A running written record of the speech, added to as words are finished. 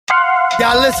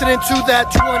Y'all listening to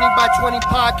that 20 by 20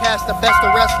 podcast, the best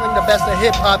of wrestling, the best of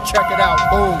hip hop. Check it out.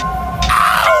 Boom.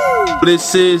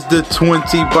 This is the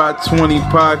 20 by 20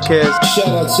 podcast. Shout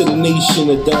out to the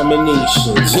nation of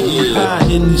domination. High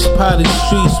in these potted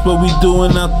streets, but we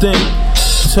doing our thing.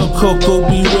 Tell Coco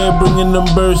beware, bringing them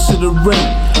birds to the ring.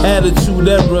 Attitude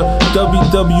era,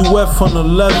 WWF on the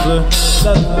leather.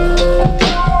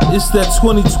 It's that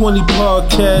 2020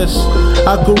 podcast.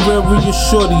 I go with your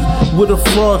shorty with a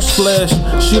frog splash.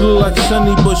 She look like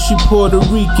Sunny, but she Puerto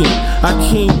Rican. I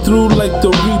came through like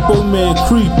the Repo Man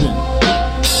creeping.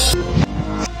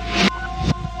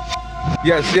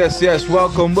 Yes.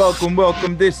 Welcome.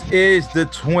 This is the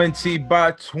 20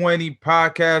 by 20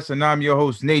 podcast, and I'm your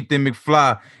host, Nathan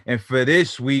McFly. And for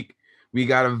this week, we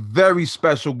got a very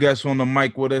special guest on the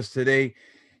mic with us today.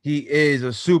 He is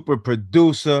a super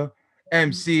producer,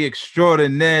 MC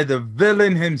extraordinaire, the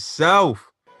villain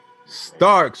himself,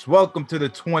 Starks. Welcome to the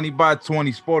 20 by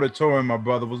 20 Sportatorium, my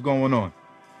brother. What's going on?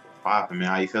 Poppin', man.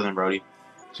 How you feeling, Brody?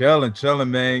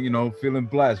 Chilling, man. You know, feeling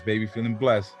blessed, baby. Feeling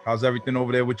blessed. How's everything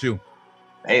over there with you?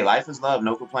 Hey, life is love.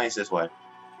 No complaints this way.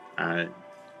 All right.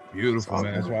 Beautiful,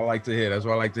 man. That's what I like to hear.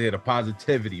 The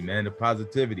positivity, man. The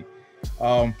positivity.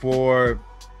 For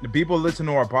the people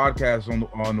listening to our podcast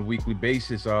on a weekly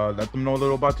basis, let them know a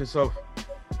little about yourself.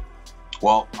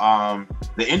 Well,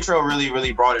 the intro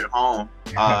really brought it home.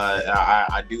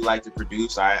 I do like to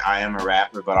produce. I am a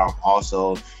rapper, but I'm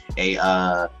also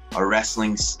a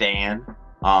wrestling stan.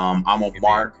 I'm a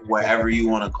mark, whatever you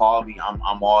want to call me.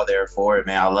 I'm all there for it,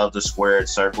 man. I love the squared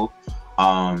circle.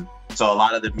 So a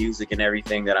lot of the music and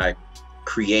everything that I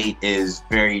create is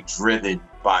very driven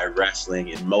by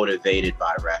wrestling and motivated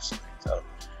by wrestling. So,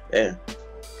 yeah.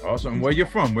 Awesome. Where you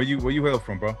from? Where you hail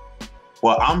from, bro?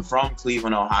 Well, I'm from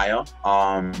Cleveland, Ohio.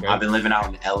 Okay. I've been living out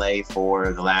in LA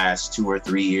for the last 2 or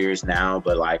 3 years now,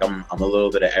 but like I'm a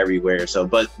little bit of everywhere. So,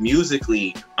 but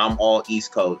musically, I'm all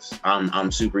East Coast.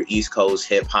 I'm super East Coast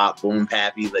hip hop, boom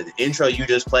pappy. But the intro you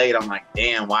just played, I'm like,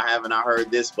 damn, why haven't I heard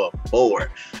this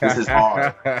before? This is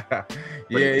hard.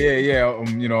 Yeah.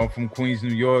 You know, I'm from Queens,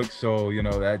 New York, so you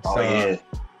know that's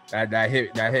that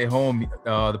hit home.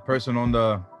 The person on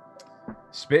the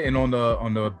spitting on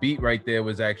the beat right there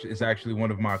is actually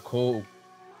one of my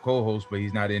co-hosts, but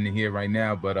he's not in here right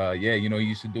now. But yeah, you know, he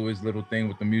used to do his little thing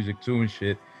with the music too and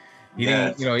shit. He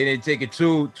didn't take it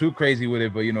too crazy with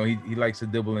it, but you know, he likes to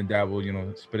dibble and dabble, you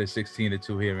know, spit a 16 or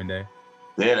 2 here and there.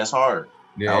 Yeah, that's hard.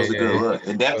 That was a good look.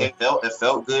 It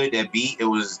felt good. That beat, it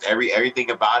was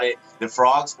everything about it. The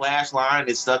frog splash line,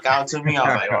 it stuck out to me. I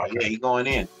was like, oh yeah, he going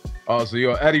in. Oh, so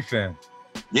you're an Eddie fan?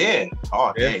 Yeah.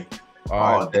 Oh, yeah.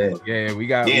 Oh, yeah, we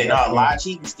got a lot of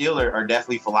cheat and steal are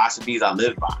definitely philosophies I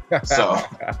live by. So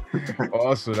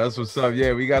awesome, that's what's up.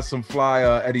 Yeah, we got some fly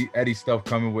Eddie stuff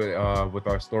coming with our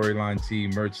Storyline T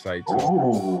merch site.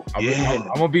 Oh, I'm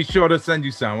gonna be sure to send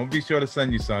you some.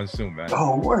 Soon, man.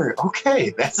 Oh, word.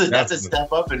 Okay, that's a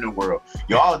step up in the world.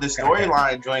 Y'all, the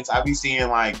Storyline joints I be seeing,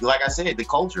 like I said, the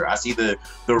culture. I see the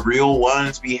real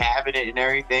ones be having it and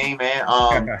everything,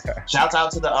 man. Shouts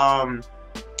out to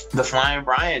the Flying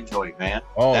Brian joint, man.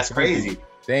 Oh, that's crazy.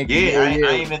 Thank you. Yeah, I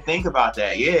didn't even think about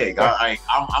that. Yeah,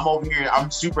 I'm over here. I'm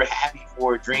super happy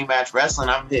for Dream Match Wrestling.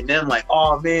 I'm hitting them like,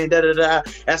 oh man,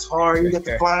 that's hard. You get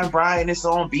the Flying Brian. It's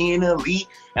on Being Elite,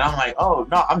 and I'm like, oh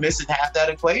no, I'm missing half that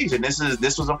equation. This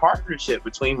was a partnership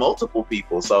between multiple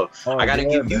people. So I got to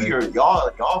give you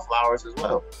y'all flowers as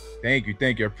well. Thank you.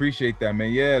 I appreciate that,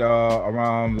 man. Yeah,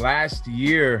 around last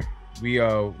year we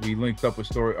linked up with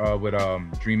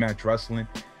Dream Match Wrestling.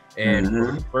 And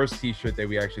the first T-shirt that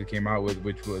we actually came out with,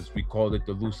 we called it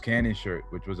the Loose Cannon shirt,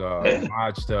 which was a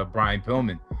homage to Brian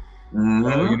Pillman.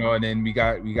 So, you know, and then we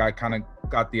got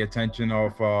the attention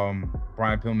of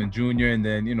Brian Pillman Jr. And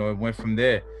then, you know, it went from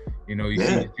there. You know, you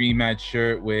see the Dream Match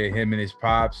shirt with him and his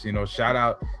pops. You know, shout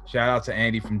out to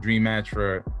Andy from Dream Match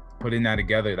for putting that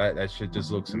together. That shit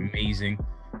just looks amazing.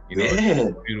 You know,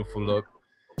 it's a beautiful look.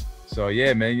 So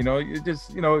yeah, man, you know, you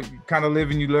just, you know, you kind of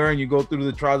live and you learn, you go through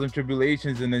the trials and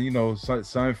tribulations, and then, you know,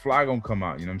 something fly gonna come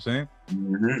out, you know what I'm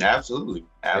saying? Absolutely.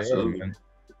 Yeah,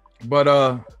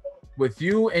 but with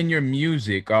you and your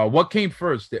music, what came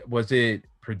first? Was it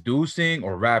producing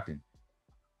or rapping?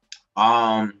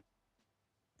 On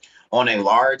a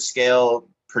large scale,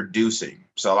 producing.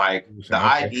 So like the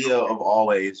idea of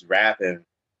always rapping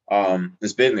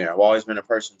it's been there. I've always been a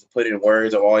person to put in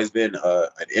words. I've always been an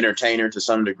entertainer to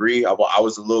some degree. I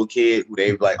was a little kid who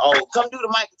they were like, oh, come do the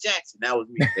Michael Jackson. That was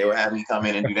me. They would have me come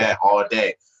in and do that all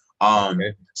day.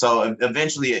 So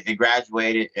eventually it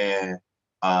graduated, and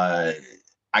I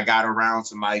got around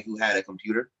somebody who had a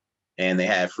computer, and they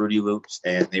had Fruity Loops,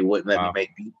 and they wouldn't let me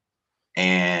make beats.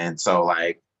 And so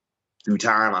like through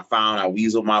time, I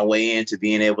weaseled my way into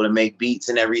being able to make beats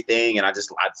and everything. And I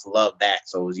just love that.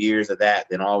 So it was years of that.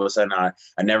 Then all of a sudden I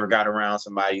never got around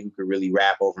somebody who could really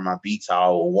rap over my beats how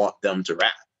I would want them to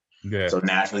rap. Yeah. So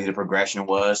naturally the progression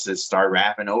was to start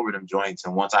rapping over them joints.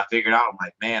 And once I figured out, I'm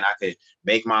like, man, I could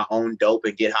make my own dope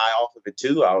and get high off of it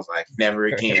too. I was like, never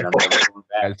again. I'm never going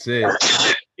back. That's it.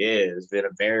 Yeah, it's been a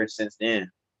marriage since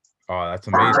then. Oh, that's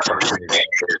amazing.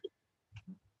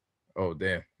 Oh,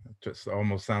 damn. Just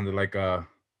almost sounded like a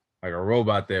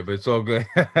robot there, but it's all good.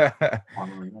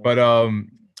 But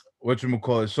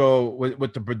whatchamacallit? So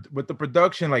with the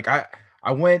production, like I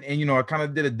went and I kind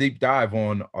of did a deep dive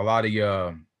on a lot of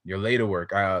your later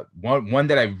work. One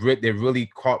that that really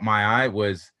caught my eye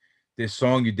was this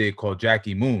song you did called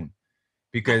Jackie Moon,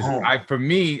 because for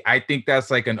me I think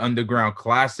that's like an underground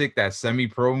classic, that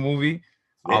Semi-Pro movie.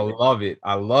 I love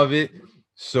it.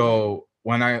 So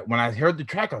when I heard the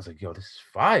track, I was like, yo, this is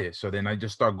fire. So then I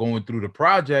just start going through the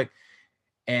project,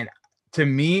 and to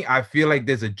me, I feel like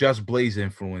there's a Just Blaze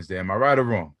influence there. Am I right or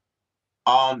wrong?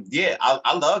 Yeah,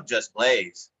 I love Just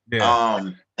Blaze.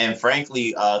 Yeah. And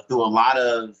frankly, through a lot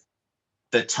of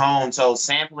the tone, so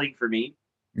sampling for me,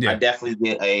 I definitely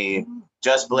get a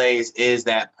Just Blaze is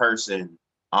that person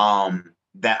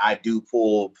that I do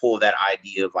pull that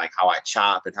idea of like how I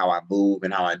chop and how I move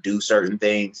and how I do certain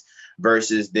things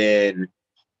versus then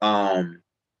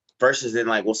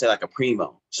like we'll say like a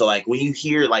Primo. So like when you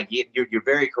hear like you're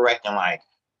very correct in like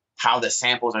how the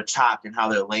samples are chopped and how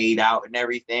they're laid out and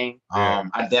everything.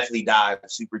 I definitely dive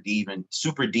super deep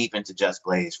into Just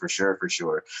Blaze for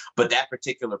sure. But that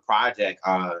particular project,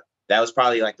 that was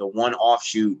probably like the one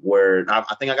offshoot where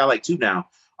I think I got like two now,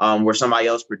 where somebody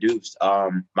else produced.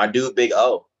 My dude Big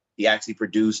O, he actually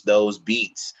produced those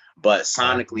beats, but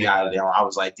sonically I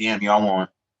was like, damn,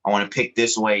 I want to pick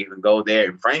this wave and go there.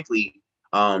 And frankly,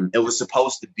 it was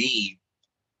supposed to be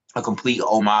a complete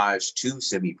homage to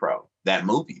Semi-Pro, that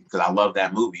movie, because I love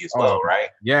that movie as well, right?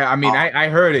 Yeah, I mean, I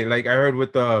heard it. Like I heard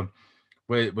with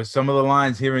some of the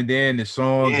lines here and there in the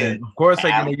songs, and of course,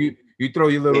 like you throw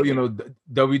your little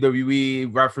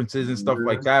WWE references and stuff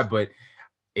like that, but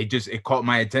it caught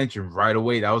my attention right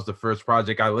away. That was the first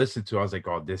project I listened to. I was like,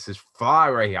 oh, this is fly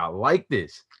right here. I like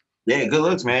this. Yeah, good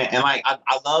looks, man. And like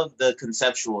I love the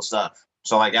conceptual stuff.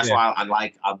 So like that's why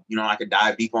I could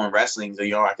dive deep on wrestling. So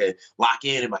I could lock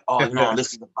in and like, oh,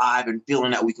 this is the vibe and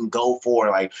feeling that we can go for.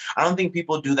 Like I don't think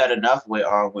people do that enough with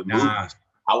movies.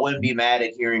 I wouldn't be mad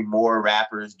at hearing more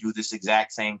rappers do this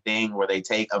exact same thing where they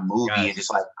take a movie and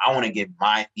just like, I want to get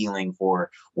my feeling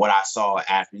for what I saw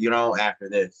after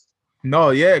this.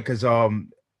 No, yeah, because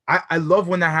I love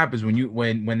when that happens,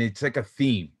 when it's like a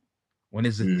theme, when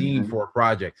it's a theme for a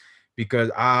project.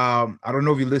 Because I don't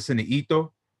know if you listen to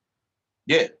Ito.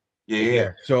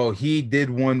 Yeah. So he did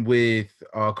one with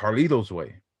Carlito's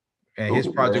Way, and his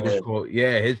project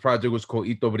was called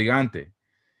Ito Brigante.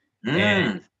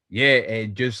 And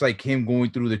and just like him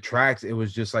going through the tracks, it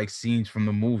was just like scenes from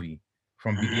the movie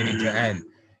from beginning to end.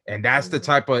 And that's the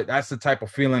type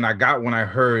of feeling I got when I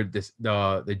heard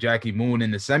the Jackie Moon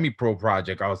and the Semi-Pro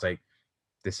project. I was like,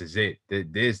 this is it.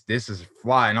 This is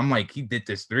fly. And I'm like, he did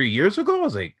this 3 years ago. I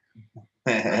was like,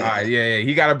 all right,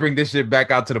 he got to bring this shit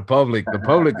back out to the public. The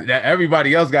public, that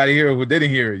everybody else got to hear it who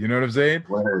didn't hear it. You know what I'm saying?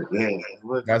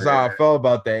 That's how I felt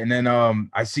about that. And then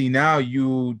I see now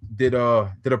you did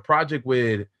a project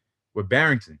with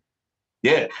Barrington.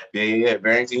 Yeah.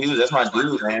 Barrington Hughes, that's my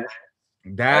dude, man.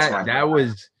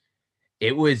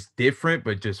 It was different,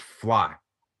 but just fly.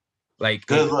 Like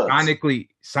sonically,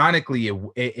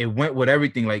 it went with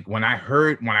everything. Like when I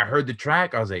heard the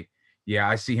track, I was like, yeah,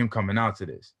 I see him coming out to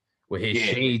this with his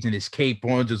shades and his cape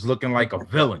on, just looking like a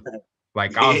villain.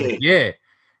 Like I was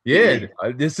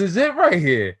like, this is it right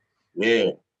here.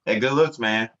 Yeah, good looks,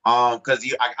 man. Because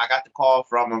I got the call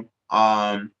from him.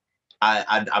 I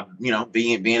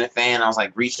being a fan, I was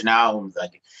like reaching out and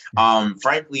like,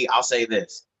 frankly, I'll say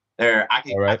this: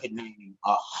 I could name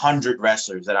 100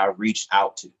 wrestlers that I reached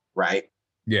out to, right?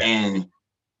 Yeah, and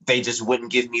they just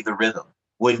wouldn't give me the rhythm,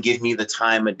 wouldn't give me the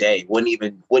time of day, wouldn't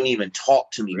even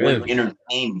talk to me, wouldn't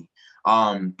entertain me.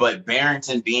 But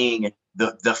Barrington being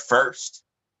the first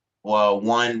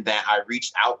one that I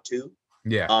reached out to.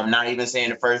 Yeah. Not even saying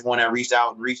the first one I reached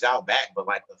out back, but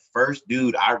like the first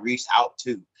dude I reached out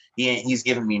to. He's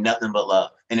given me nothing but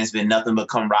love, and it's been nothing but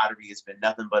camaraderie. It's been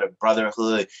nothing but a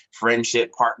brotherhood,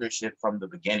 friendship, partnership from the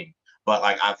beginning. But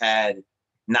like I've had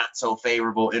not so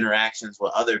favorable interactions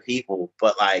with other people,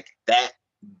 but like that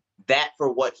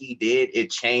for what he did, it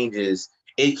changes.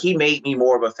 He made me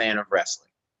more of a fan of wrestling.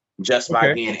 just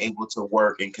by being able to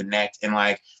work and connect. And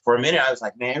like for a minute, I was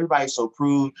like, man, everybody's so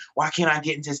prude. Why can't I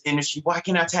get into this industry? Why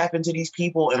can't I tap into these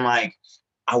people? And like,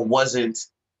 I wasn't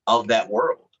of that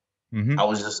world. I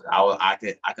was just, I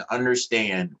could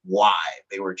understand why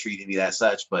they were treating me as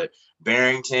such. But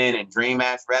Barrington and Dream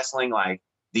Match Wrestling, like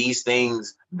these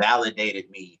things validated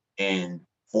me and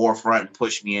forefront and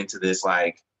pushed me into this,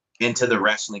 like into the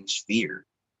wrestling sphere.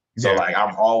 So like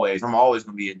I'm always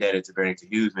gonna be indebted to Barrington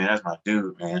Hughes, man. That's my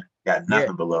dude, man. Got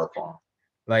nothing but love for him.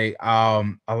 Like a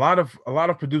lot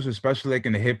of producers, especially like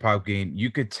in the hip hop game,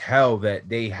 you could tell that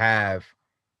they have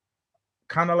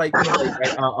kind of like, you know,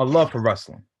 like a love for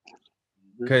wrestling.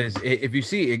 Because if you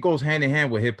see, it goes hand in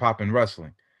hand with hip hop and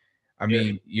wrestling. I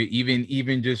mean, you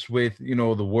even just with, you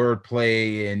know, the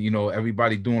wordplay and, you know,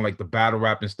 everybody doing like the battle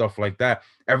rap and stuff like that.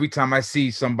 Every time I see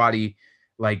somebody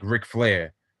like Ric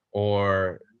Flair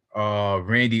or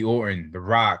Randy Orton, The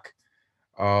Rock,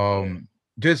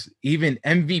 just even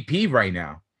MVP right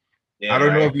now. I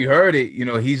don't know if you heard it. You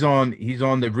know, he's on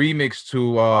the remix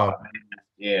to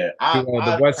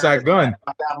the West Side Gun.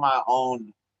 I got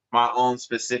my own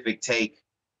specific take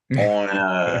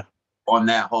on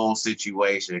that whole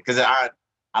situation, because I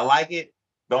like it.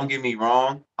 Don't get me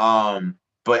wrong.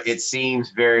 But it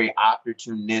seems very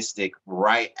opportunistic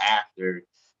right after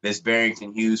this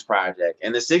Barrington Hughes project,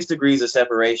 and the 6 degrees of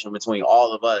separation between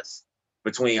all of us,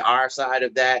 between our side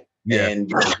of that and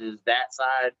that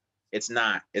side. It's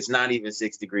not even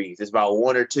 6 degrees. It's about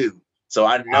 1 or 2. So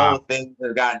I know things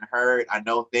have gotten heard. I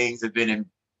know things have been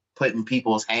put in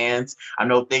people's hands. I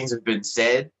know things have been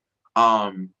said.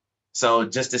 So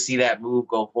just to see that move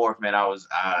go forth, man, I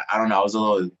don't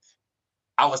know.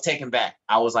 I was taken back.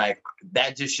 I was like,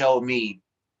 that just showed me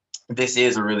this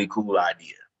is a really cool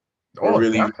idea.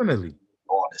 Really, definitely.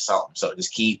 On to something. So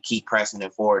just keep pressing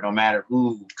it forward, no matter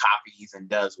who copies and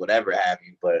does whatever have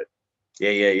you. But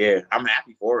yeah. I'm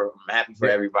happy for him. I'm happy for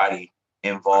everybody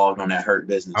involved on that Hurt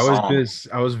Business song.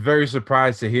 I was very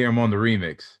surprised to hear him on the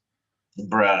remix.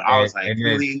 Bruh, I was like,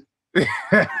 really? All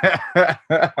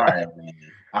right, man.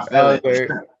 I felt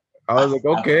it. I was like,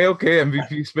 okay,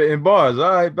 MVP spitting bars.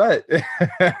 All right, bet.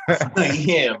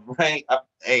 Yeah, right.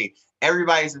 Hey,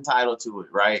 everybody's entitled to it,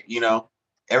 right? You know,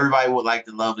 everybody would like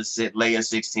to lay a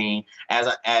 16,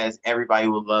 as everybody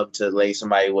would love to lay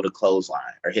somebody with a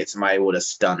clothesline or hit somebody with a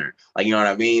stunner. Like, you know what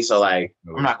I mean? So, like,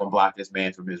 I'm not gonna block this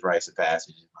man from his rites of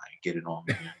passage. Like, get it on,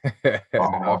 man.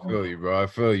 I feel you, bro. I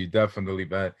feel you definitely,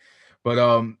 man.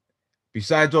 But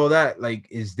besides all that, like,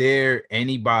 is there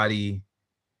anybody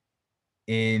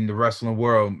in the wrestling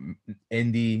world,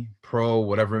 indie, pro,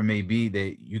 whatever it may be,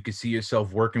 that you could see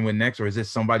yourself working with next, or is this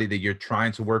somebody that you're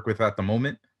trying to work with at the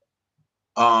moment?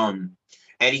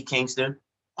 Eddie Kingston.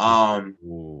 I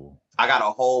got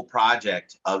a whole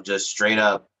project of just straight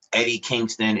up Eddie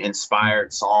Kingston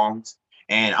inspired songs,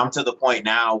 and I'm to the point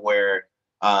now where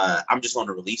I'm just going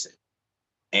to release it,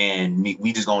 and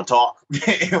we just gonna talk.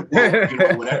 You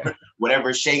know,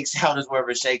 whatever shakes out is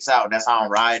wherever it shakes out, and that's how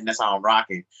I'm riding. That's how I'm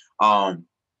rocking.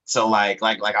 So like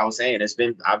I was saying,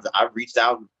 I've reached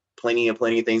out plenty of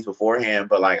things beforehand,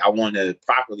 but like I want to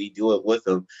properly do it with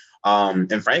them.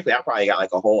 And frankly, I probably got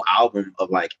like a whole album of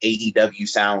like AEW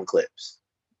sound clips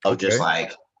of just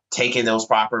like taking those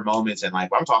proper moments, and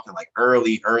like I'm talking like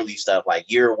early stuff,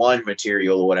 like year 1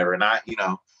 material or whatever. Not, you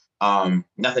know,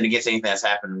 nothing against anything that's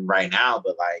happening right now,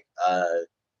 but like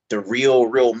the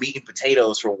real meat and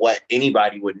potatoes for what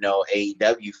anybody would know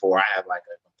AEW for. I have like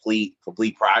a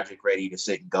complete project ready to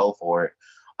sit and go for it.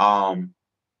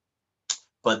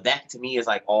 But that to me is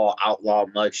like all Outlaw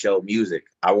Mud Show music.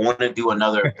 I want to do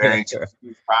another Barrington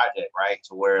project, right?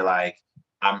 To where like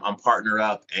I'm partnered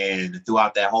up, and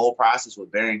throughout that whole process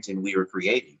with Barrington, we were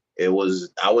creating. I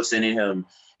was sending him,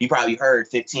 he probably heard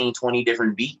 15, 20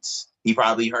 different beats. He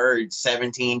probably heard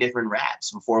 17 different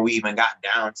raps before we even got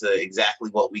down to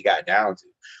exactly what we got down to.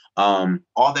 I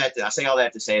say all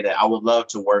that to say that I would love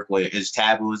to work with, as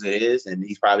taboo as it is, and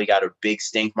he's probably got a big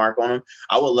stink mark on him.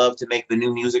 I would love to make the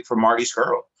new music for Marty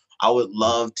Scurll. I would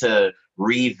love to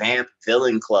revamp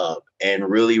Villain Club and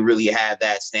really have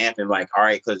that stamp, and like, all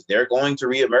right, because they're going to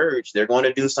reemerge. They're going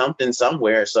to do something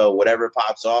somewhere. So whatever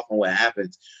pops off and what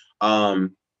happens. I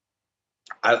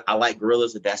like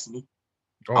Gorillas of Destiny.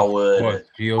 I would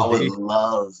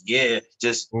love,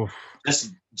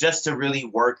 just to really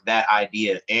work that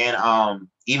idea, and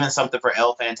even something for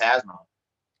El Phantasmo.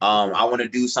 I want to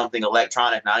do something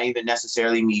electronic, not even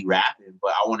necessarily me rapping,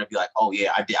 but I want to be like, oh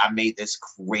yeah, I made this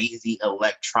crazy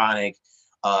electronic,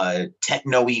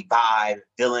 techno-y vibe,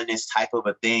 villainous type of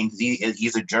a thing.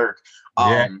 He's a jerk.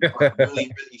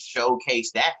 Really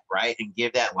showcase that, right, and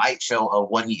give that light show of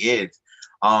what he is.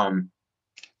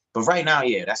 But right now,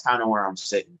 yeah, that's kind of where I'm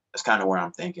sitting. That's kind of where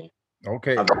I'm thinking.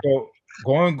 Okay, so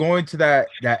going to that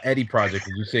Eddie project,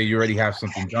 as you say, you already have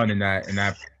something done in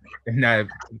that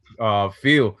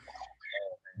field.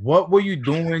 What were you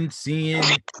doing, seeing?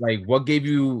 Like, what gave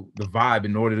you the vibe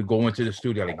in order to go into the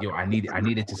studio? Like, yo, I need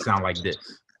it to sound like this.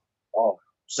 Oh,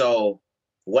 so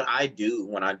what I do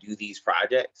when I do these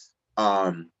projects,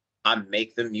 I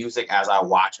make the music as I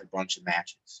watch a bunch of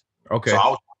matches. Okay. So I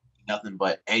was nothing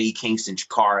but Eddie Kingston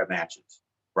Chikara matches,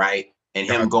 right? And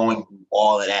him going through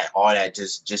all that,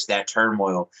 just that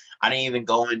turmoil. I didn't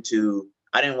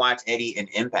watch Eddie in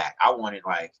Impact. I wanted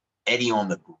like Eddie on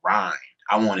the grind.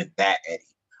 I wanted that Eddie.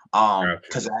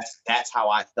 Because that's how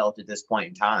I felt at this point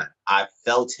in time. I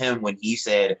felt him when he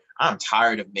said, "I'm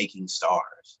tired of making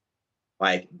stars."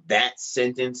 Like that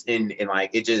sentence in like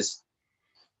it just,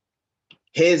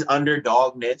 his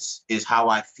underdogness is how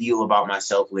I feel about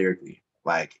myself lyrically,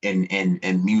 like in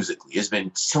musically. It's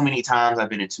been too many times I've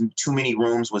been in too many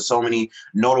rooms with so many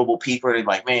notable people, and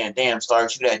like, man, damn,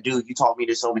 Starks, you that dude, you taught me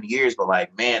this so many years, but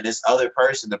like, man, this other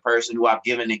person, the person who I've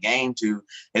given the game to,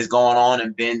 is going on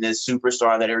and been this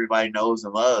superstar that everybody knows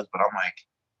and loves. But I'm like,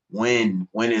 when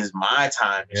is my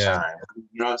time to shine?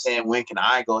 You know what I'm saying? When can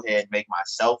I go ahead and make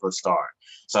myself a star?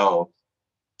 So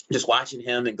just watching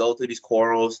him and go through these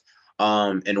quarrels,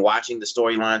 and watching the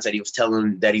storylines that he was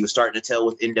starting to tell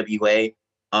with NWA,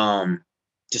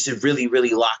 just it really,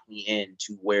 really locked me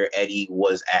into where Eddie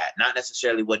was at. Not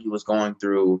necessarily what he was going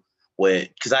through with,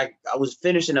 because I was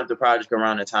finishing up the project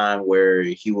around the time where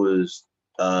he was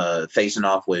facing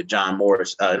off with John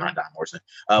Morrison,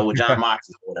 with John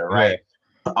Moxley or whatever, right?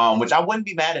 Yeah. Which I wouldn't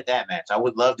be mad at that match. I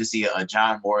would love to see a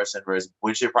John Morrison versus,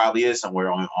 which it probably is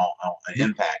somewhere on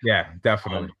Impact. Yeah,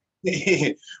 definitely.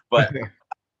 But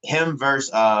him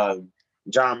versus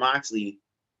John Moxley,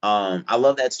 I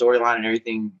love that storyline and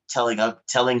everything telling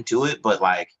to it, but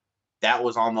like that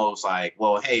was almost like,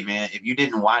 well, hey man, if you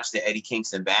didn't watch the Eddie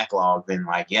Kingston backlog, then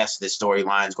like, yes, this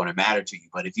storyline is going to matter to you.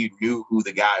 But if you knew who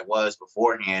the guy was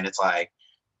beforehand, it's like,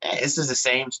 hey, this is the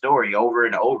same story over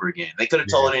and over again. They could have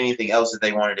told anything else that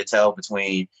they wanted to tell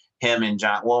between him and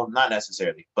John. Well, not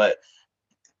necessarily, but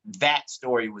that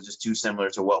story was just too similar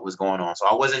to what was going on. So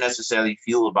I wasn't necessarily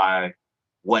fueled by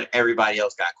what everybody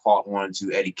else got caught on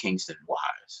to Eddie Kingston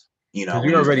wise. You know,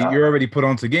 you're already put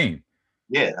onto game.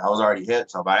 Yeah, I was already hit.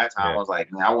 So by that time I was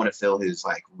like, man, I want to feel his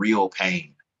like real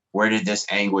pain. Where did this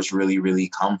anguish really, really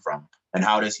come from? And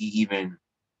how does he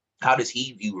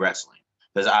view wrestling?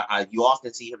 Because you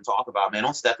often see him talk about, man,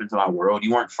 don't step into my world.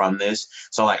 You weren't from this.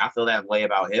 So like, I feel that way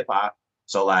about hip hop.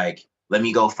 So like, let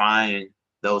me go find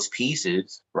those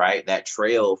pieces, right? That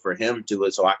trail for him to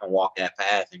it, so I can walk that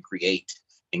path and create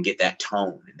and get that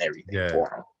tone and everything for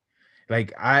him.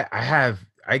 Like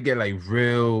I get like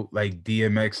real like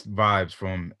DMX vibes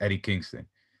from Eddie Kingston.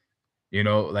 You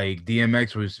know, like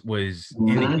DMX was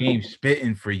in the game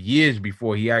spitting for years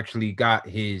before he actually got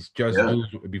his just dues,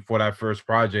 before that first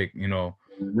project, you know,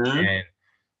 and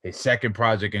his second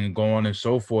project and go on and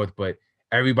so forth. But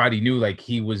everybody knew like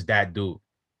he was that dude.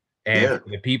 And for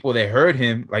the people that heard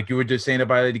him, like you were just saying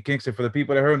about Eddie Kingston, for the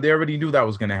people that heard him, they already knew that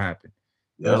was going to happen.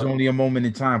 It was only a moment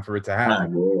in time for it to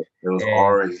happen. It was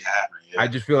already happening. I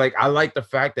just feel like I like the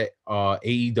fact that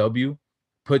AEW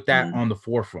put that on the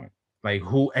forefront. Like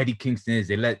who Eddie Kingston is.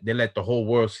 They let the whole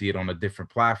world see it on a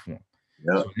different platform.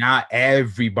 So now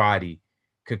everybody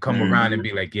could come around and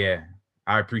be like, yeah,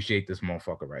 I appreciate this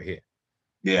motherfucker right here.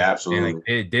 Yeah, absolutely.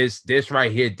 And like, this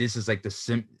right here, this is like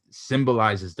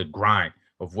symbolizes the grind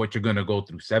of what you're gonna go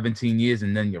through. 17 years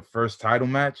and then your first title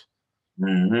match.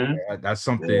 That's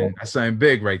something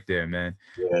big right there, man.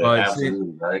 But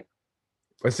absolutely, right.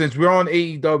 But since we're on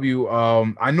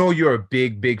AEW, I know you're a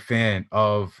big fan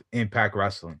of Impact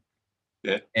Wrestling.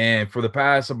 Yeah. And for the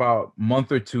past about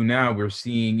month or two now, we're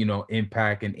seeing, you know,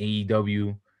 Impact and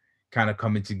AEW kind of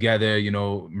coming together, you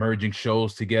know, merging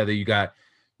shows together. You got,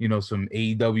 you know, some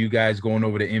AEW guys going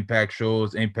over to Impact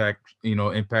shows, Impact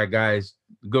guys,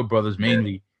 Good Brothers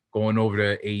mainly, going over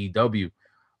to AEW.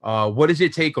 What is your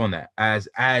take on that as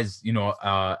you know,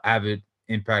 avid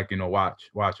Impact, you know,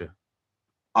 watcher?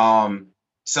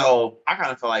 So I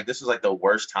kind of feel like this was like the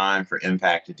worst time for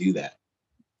Impact to do that.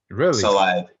 Really? So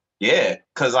like, yeah,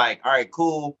 because like, all right,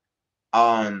 cool.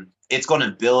 It's going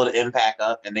to build Impact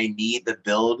up and they need the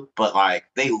build, but like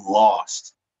they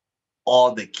lost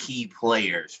all the key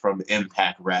players from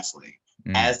Impact Wrestling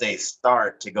as they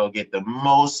start to go get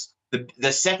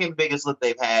the second biggest look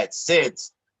they've had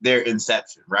since their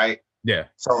inception, right? Yeah.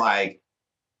 So like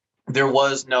there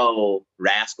was no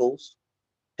Rascals.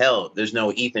 Hell, there's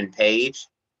no Ethan Page.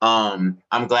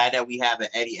 I'm glad that we have an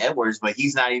Eddie Edwards, but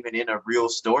he's not even in a real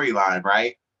storyline,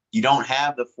 right? You don't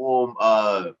have the full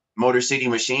Motor City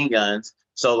Machine Guns.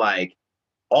 So like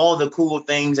all the cool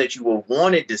things that you have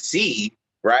wanted to see,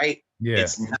 right? Yeah.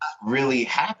 It's not really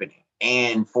happening.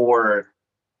 And for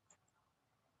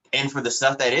the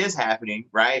stuff that is happening,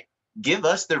 right? Give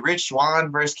us the Rich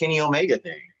Swann versus Kenny Omega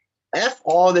thing. F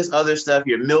all this other stuff.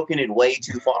 You're milking it way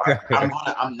too far.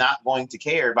 I'm not going to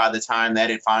care by the time that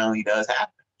it finally does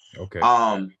happen. Okay.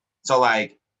 So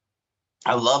like,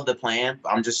 I love the plan.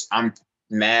 I'm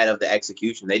mad of the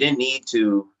execution. They didn't need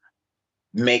to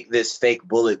make this fake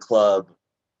Bullet Club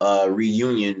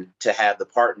reunion to have the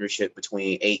partnership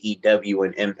between AEW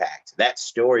and Impact. That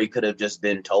story could have just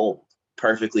been told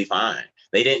perfectly fine.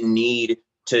 They didn't need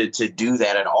to do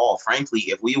that at all. Frankly,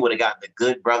 if we would have got the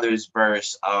Good Brothers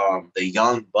versus the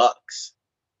Young Bucks,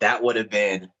 that would have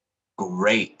been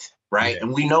great, right? Yeah.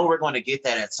 And we know we're going to get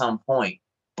that at some point,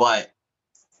 but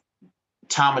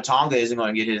Tama Tonga isn't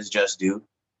going to get his just due.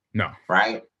 No.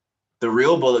 Right? The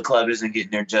real Bullet Club isn't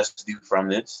getting their just due from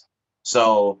this.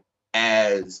 So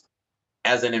as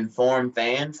an informed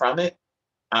fan from it,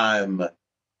 I'm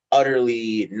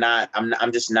utterly not,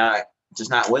 I'm just not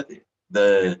with it.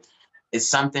 It's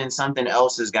something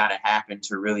else has got to happen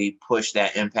to really push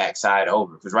that Impact side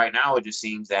over. Because right now it just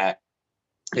seems that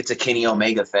it's a Kenny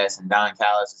Omega fest and Don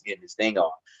Callis is getting his thing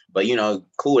off. But, you know,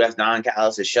 cool, that's Don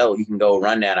Callis' show. He can go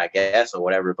run that, I guess, or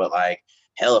whatever. But, like,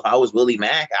 hell, if I was Willie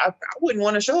Mack, I wouldn't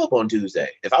want to show up on Tuesday.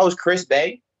 If I was Chris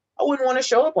Bay, I wouldn't want to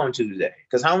show up on Tuesday.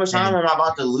 Because how much time am I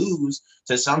about to lose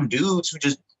to some dudes who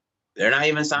just, they're not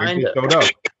even signed up. Showed up.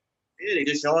 Yeah, they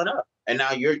just showing up. And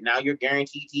now you're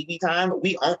guaranteed TV time.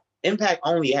 Impact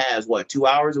only has, 2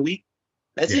 hours a week?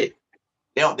 That's it.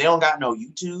 They don't got no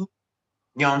YouTube.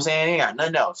 You know what I'm saying? They got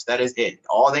nothing else. That is it.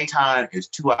 All they time is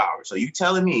 2 hours. So you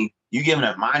telling me you giving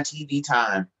up my TV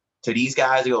time to these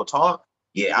guys to go talk?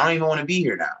 Yeah, I don't even want to be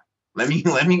here now. Let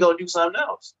me go do something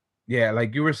else. Yeah,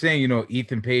 like you were saying, you know,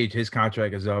 Ethan Page, his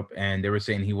contract is up, and they were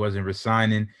saying he wasn't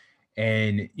resigning.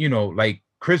 And you know, like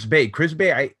Chris Bay,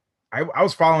 I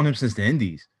was following him since the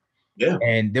Indies. Yeah.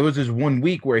 And there was this 1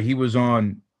 week where he was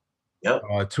on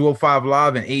 205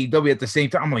 Live and AEW at the same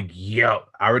time. I'm like, yo,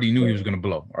 I already knew he was gonna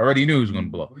blow.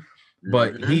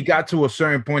 But he got to a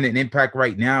certain point in Impact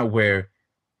right now where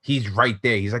he's right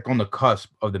there. He's like on the cusp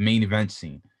of the main event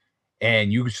scene.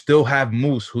 And you still have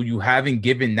Moose, who you haven't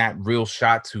given that real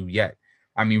shot to yet.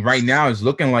 I mean, right now it's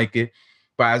looking like it.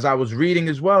 But as I was reading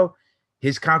as well,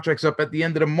 his contract's up at the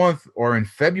end of the month or in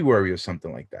February or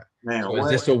something like that. Man, so is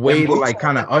this a way to like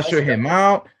kind of usher him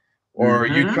out? Or are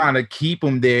you trying to keep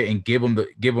him there and give him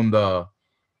the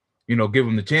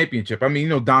championship? I mean, you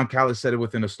know, Don Callis said it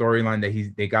within a storyline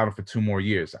that they got him for 2 more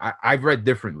years. I've read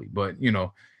differently, but you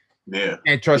know,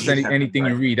 can't trust anything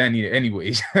you read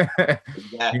anyways.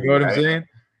 Exactly, you know what I'm saying?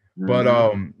 But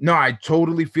no, I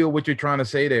totally feel what you're trying to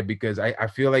say there, because I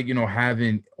feel like, you know,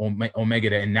 having Omega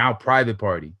there and now Private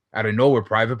Party out of nowhere,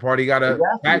 Private Party got a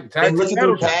tag look at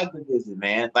their tag division,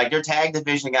 man. Like their tag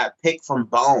division got picked from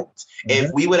Bones. If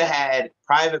we would have had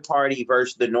Private Party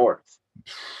versus the North,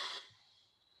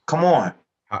 come on.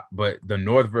 But the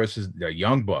North versus the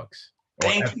Young Bucks or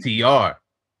FTR.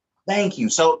 Thank you.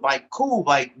 So like, cool.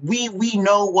 Like we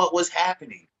know what was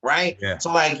happening, right? Yeah.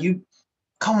 So like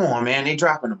come on, man. They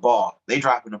dropping the ball.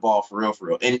 For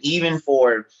real. And even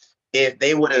if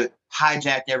they would have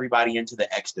hijacked everybody into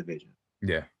the X division.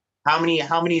 Yeah. How many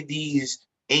of these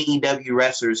AEW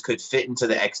wrestlers could fit into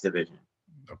the X division?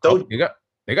 They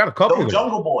got a couple.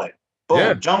 Jungle Boy. Boom.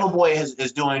 Yeah. Jungle Boy is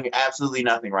doing absolutely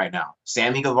nothing right now.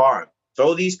 Sammy Guevara.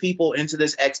 Throw these people into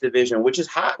this X division, which is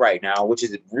hot right now, which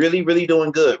is really, really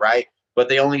doing good, right? But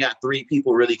they only got 3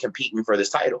 people really competing for this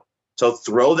title. So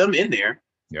throw them in there.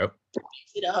 Yep.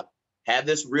 Mix it up. Have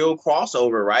this real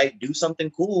crossover, right? Do something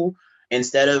cool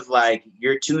instead of like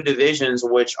your 2 divisions,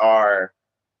 which are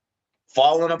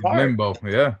falling apart. Limbo,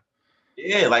 yeah.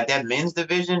 Yeah, like that men's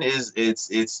division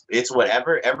it's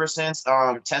whatever. Ever since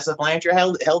Tessa Blanchard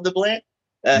held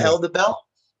the belt,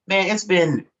 man, it's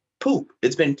been poop.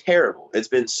 It's been terrible. It's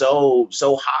been so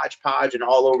hodgepodge and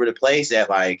all over the place that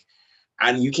like,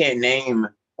 you can't name.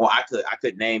 Well, I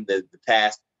could name the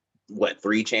past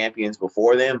 3 champions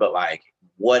before them, but like,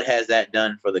 what has that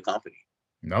done for the company?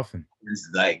 Nothing. It's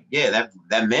like, yeah,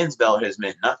 that men's belt has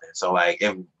meant nothing. So like,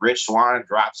 if Rich Swann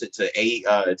drops it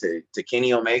to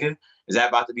Kenny Omega, is that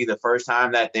about to be the first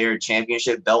time that their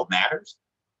championship belt matters?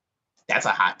 That's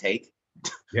a hot take.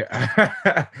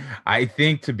 Yeah, I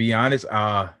think, to be honest,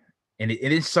 and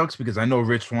it sucks because I know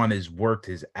Rich Swann has worked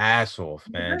his ass off,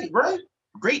 man. Right.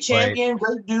 Great champion,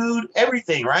 great dude,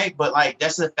 everything, right? But like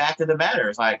that's the fact of the matter.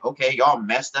 It's like, okay, y'all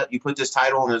messed up. You put this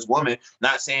title on this woman.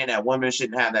 Not saying that women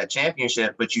shouldn't have that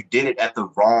championship, but you did it at the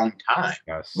wrong time.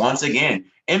 Yes. Once again,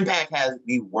 Impact has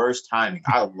the worst timing.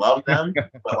 I love them,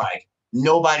 but like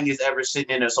nobody is ever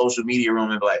sitting in a social media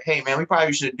room and be like, hey man, we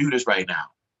probably shouldn't do this right now.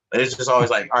 But it's just always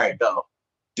like, all right, go,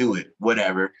 do it,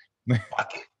 whatever.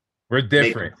 Fuck it. We're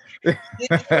different.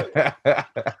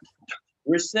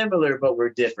 We're similar, but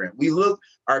we're different.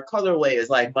 Our colorway is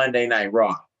like Monday Night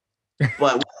Raw,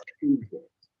 but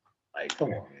like, come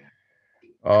on, man.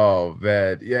 Oh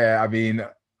man, yeah. I mean,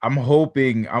 I'm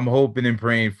hoping and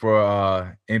praying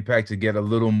for Impact to get a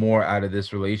little more out of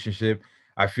this relationship.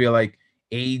 I feel like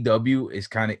AEW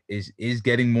is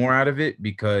getting more out of it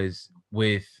because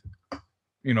with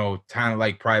talent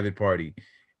like Private Party,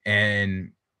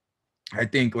 and I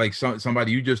think like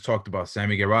somebody you just talked about,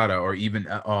 Sammy Guevara, or even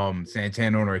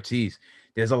Santana and Ortiz.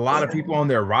 There's a lot of people on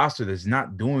their roster that's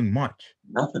not doing much.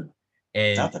 Nothing.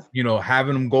 And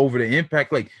having them go over to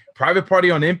Impact, like Private Party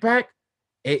on Impact,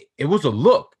 it was a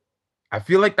look. I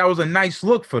feel like that was a nice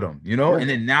look for them, And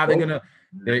then now they're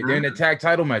in a tag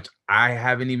title match. I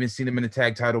haven't even seen them in a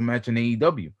tag title match in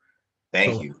AEW.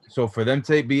 Thank you. So for them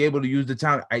to be able to use the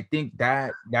talent, I think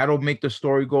that'll make the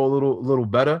story go a little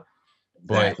better.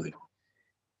 Exactly. But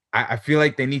I feel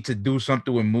like they need to do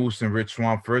something with Moose and Rich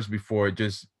Swann first before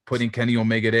just putting Kenny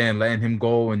Omega there and letting him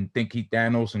go and think he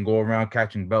Thanos and go around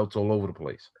catching belts all over the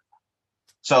place.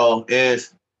 So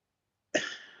if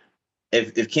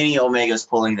Kenny Omega's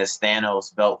pulling this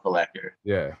Thanos belt collector,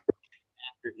 yeah,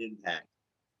 after Impact,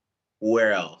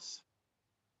 where else?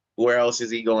 Where else is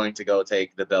he going to go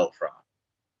take the belt from?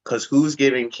 Because who's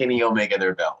giving Kenny Omega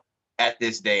their belt at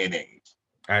this day and age?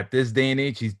 At this day and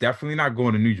age, he's definitely not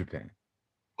going to New Japan.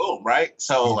 Boom, right?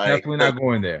 So he's definitely not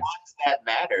going there. Why does that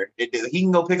matter? He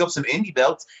can go pick up some indie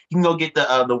belts. He can go get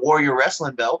the Warrior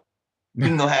Wrestling belt. He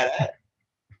can go have that.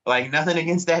 Like nothing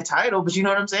against that title, but you know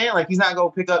what I'm saying? Like he's not gonna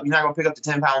pick up the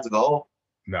 10 pounds of gold.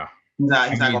 No. He's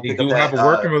not gonna pick up that. They do have a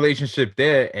working relationship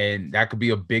there, and that could be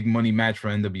a big money match for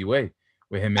NWA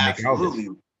with him and absolutely. Nick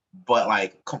Aldis. But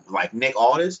like Nick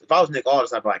Aldis, if I was Nick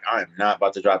Aldis, I'd be like, I am not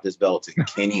about to drop this belt to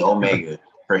Kenny Omega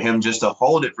for him just to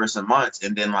hold it for some months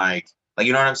and then like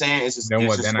you know what I'm saying? It's just then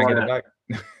what? Then I get it back.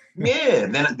 Yeah,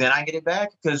 then I get it back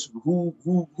because who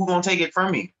gonna take it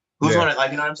from me? Who's gonna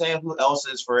you know what I'm saying? Who else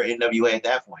is for NWA at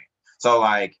that point? So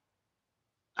like,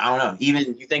 I don't know.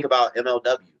 Even you think about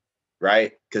MLW,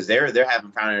 right? Because they're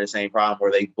having kind of the same problem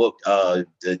where they booked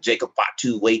the Jacob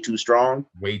Fatu way too strong,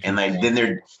 then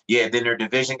their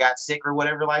division got sick or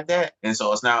whatever like that, and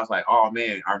so it's like, oh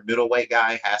man, our middleweight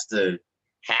guy has to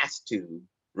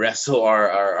wrestle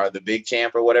or the big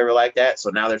champ or whatever like that. So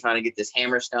now they're trying to get this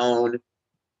Hammerstone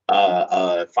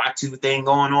Fatu thing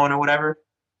going on or whatever.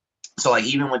 So like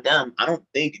even with them, I don't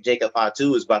think Jacob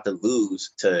Fatu is about to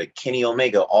lose to Kenny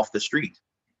Omega off the street.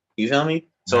 You feel me?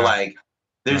 So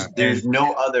there's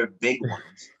no other big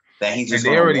ones that he's just.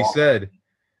 And they already said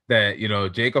that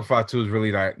Jacob Fatu is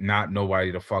really not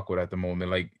nobody to fuck with at the moment.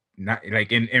 Like not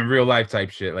like in real life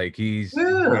type shit. Like he's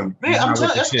man. I'm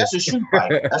telling you, that's a shoot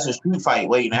fight. That's a shoot fight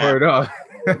waiting to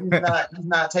happen. He's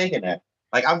not taking that.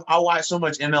 Like I watch so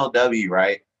much MLW,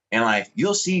 right? And like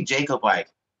you'll see Jacob like,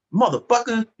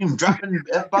 motherfucker, you dropping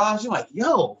F-bombs. You're like,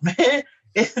 yo, man,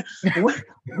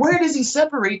 where does he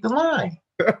separate the line?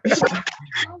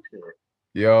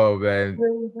 Yo,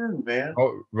 man.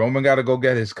 Oh, Roman got to go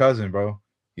get his cousin, bro.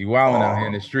 He wilding out here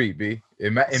in the street, B.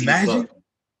 Imagine.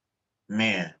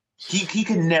 Man, he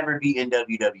could never be in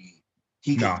WWE.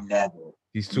 He could never.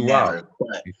 He's too wild.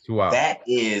 He's too wild. That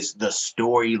is the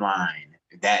storyline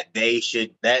that they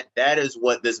should. That is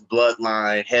what this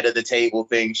bloodline head of the table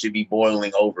thing should be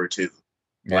boiling over to.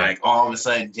 Yeah. Like all of a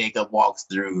sudden, Jacob walks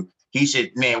through. He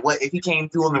should. Man, what if he came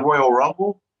through in the Royal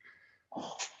Rumble?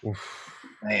 Oh,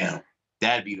 man,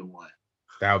 that'd be the one.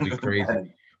 That would be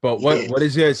crazy. But what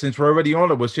is your, since we're already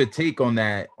on it, what's your take on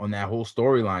that whole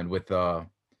storyline with the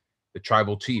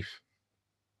tribal chief?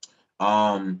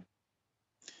 All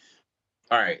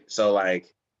right, so like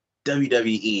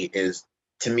WWE is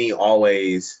to me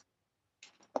always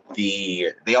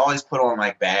they always put on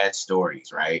like bad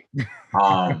stories, right?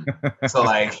 So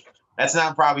like that's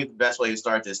not probably the best way to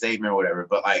start this statement or whatever,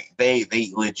 but like they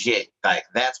legit, like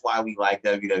that's why we like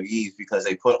WWE, because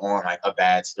they put on like a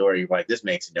bad story. Like this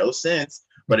makes no sense,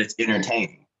 but it's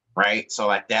entertaining, right? So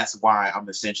like that's why I'm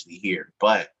essentially here.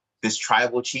 But this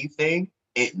tribal chief thing,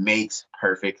 it makes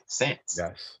perfect sense.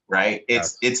 Yes. Right?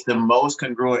 It's the most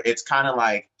congruent. It's kind of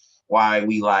like why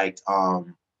we liked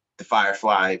the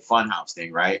Firefly Funhouse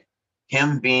thing, right?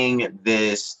 Him being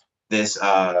this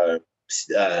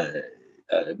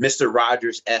Mr.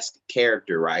 Rogers-esque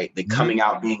character, right? The coming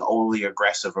out being overly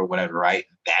aggressive or whatever, right?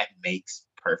 That makes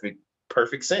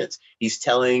perfect sense. He's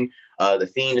telling the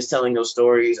Fiend is telling those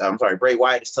stories. I'm sorry, Bray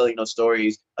Wyatt is telling those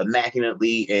stories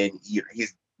immaculately, and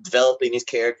he's developing his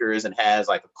characters and has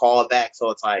like a callback.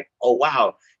 So it's like, oh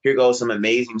wow, here goes some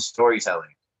amazing storytelling.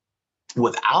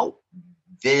 Without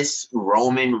this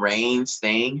Roman Reigns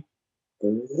thing,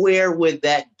 where would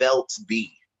that belt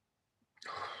be?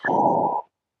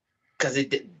 Because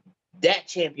that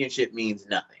championship means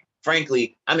nothing.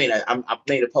 Frankly, I mean, I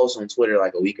made a post on Twitter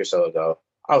like a week or so ago.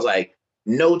 I was like,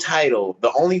 no title.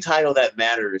 The only title that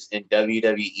matters in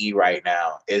WWE right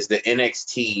now is the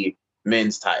NXT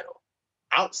men's title.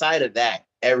 Outside of that,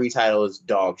 every title is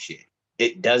dog shit.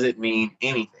 It doesn't mean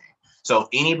anything. So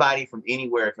anybody from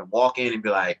anywhere can walk in and be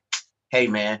like, hey,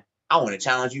 man, I want to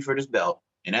challenge you for this belt.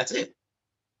 And that's it.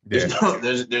 Yeah.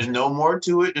 There's no more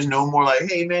to it. There's no more like,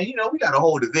 hey, man, we got a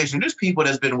whole division. There's people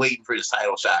that's been waiting for this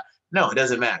title shot. No, it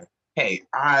doesn't matter. Hey,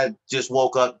 I just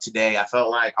woke up today. I felt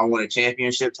like I want a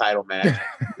championship title match.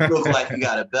 You look like you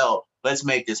got a belt. Let's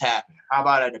make this happen. How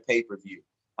about at a pay-per-view?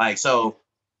 Like, so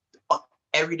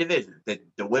every division,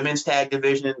 the women's tag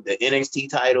division, the NXT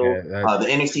title, the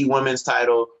NXT women's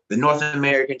title, the North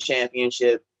American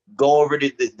Championship, go over to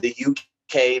the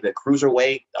UK, the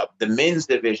cruiserweight, the men's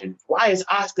division. Why is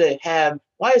Asuka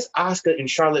and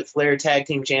Charlotte Flair tag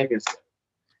team champions?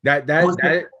 That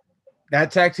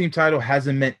tag team title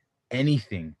hasn't meant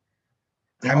anything.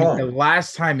 I mean, the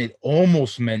last time it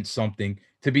almost meant something,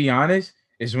 to be honest,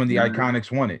 is when the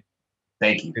Iconics won it.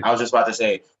 Thank you. I was just about to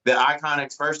say, the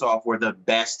Iconics, first off, were the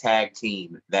best tag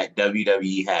team that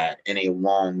WWE had in a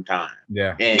long time.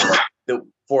 Yeah. And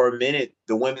for a minute,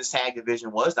 the women's tag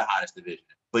division was the hottest division,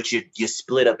 but you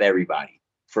split up everybody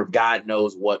for God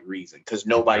knows what reason, because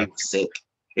nobody was sick.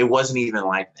 It wasn't even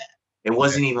like that. It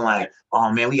wasn't even like,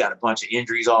 oh, man, we got a bunch of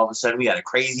injuries all of a sudden. We got a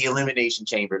crazy elimination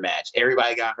chamber match.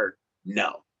 Everybody got hurt.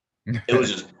 No. It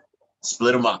was just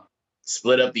split them up.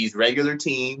 Split up these regular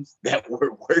teams that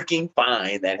were working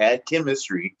fine, that had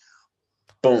chemistry.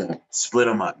 Boom. Split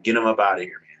them up. Get them up out of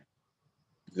here, man.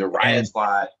 The Riot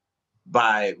Squad,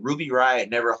 by Ruby Riott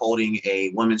never holding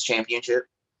a women's championship,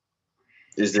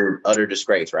 is their utter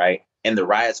disgrace, right? And the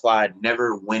Riot Squad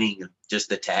never winning just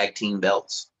the tag team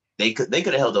belts. They could have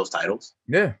held those titles.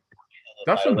 Yeah,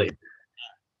 definitely.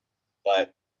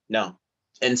 But no,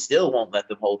 and still won't let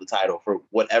them hold the title for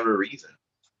whatever reason.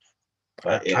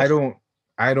 But I don't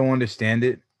understand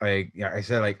it. Like I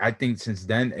said, like I think since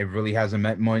then it really hasn't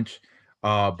meant much.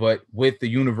 But with the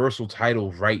Universal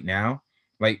title right now,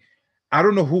 like I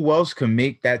don't know who else can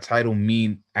make that title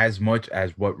mean as much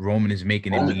as what Roman is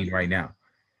making it mean right now.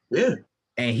 Yeah.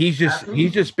 And he's just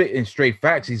spitting straight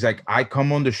facts. He's like, I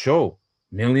come on the show,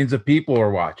 millions of people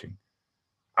are watching.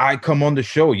 I come on the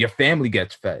show, your family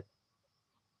gets fed.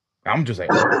 I'm just like,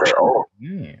 oh,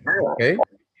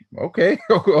 okay.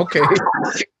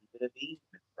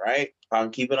 Right?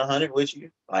 I'm keeping 100 with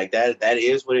you. Like that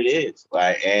is what it is.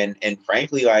 Like, and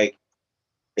frankly, like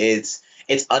it's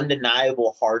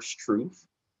undeniable harsh truth.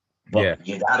 But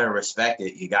you gotta respect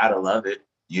it. You gotta love it,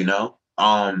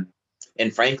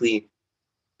 And frankly,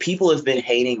 people have been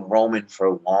hating Roman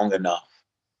for long enough,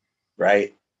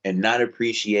 right? And not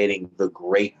appreciating the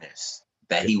greatness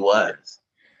that he was.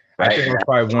 Right? I think I'm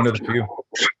probably one of the few.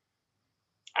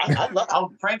 I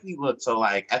frankly look, so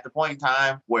like at the point in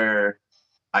time where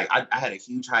like I had a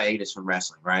huge hiatus from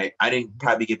wrestling, right? I didn't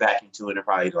probably get back into it in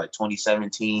probably like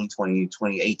 2017,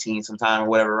 2018 sometime or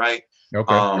whatever, right?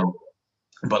 Okay.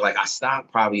 But like I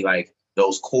stopped probably like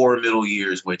those core middle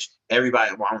years, which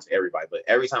everybody, well, I don't say everybody, but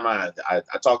every time I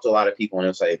talk to a lot of people and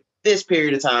they'll say this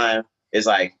period of time is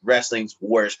like wrestling's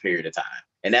worst period of time.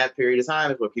 And that period of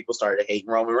time is where people started hating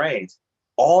Roman Reigns.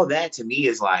 All that to me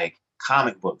is like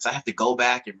comic books. I have to go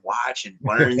back and watch and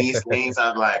learn these things.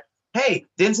 I'm like, hey,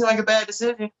 didn't seem like a bad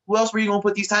decision. Who else were you going to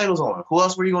put these titles on? Who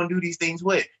else were you going to do these things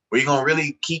with? Were you going to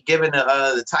really keep giving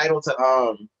the title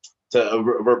to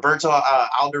Roberto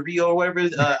Del Rio or whatever,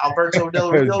 Alberto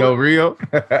Del Rio? Del Rio.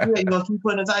 Yeah, you going to keep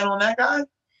putting a title on that guy?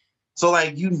 So,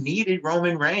 like, you needed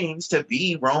Roman Reigns to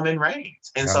be Roman Reigns.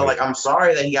 And so, like, I'm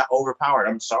sorry that he got overpowered.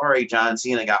 I'm sorry John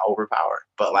Cena got overpowered.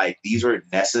 But, like, these were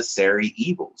necessary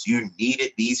evils. You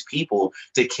needed these people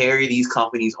to carry these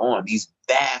companies on. These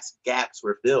vast gaps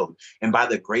were filled. And by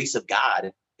the grace of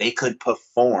God, they could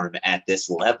perform at this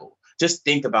level. Just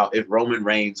think about if Roman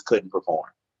Reigns couldn't perform.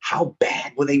 How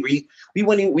bad would they read? We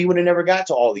would have never got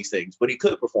to all these things. But he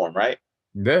could perform, right?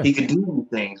 Yeah. He could do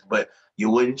things, but you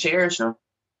wouldn't cherish him.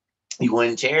 You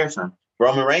wouldn't cherish him.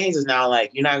 Roman Reigns is now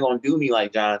like, you're not going to do me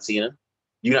like John Cena.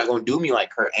 You're not going to do me like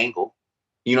Kurt Angle.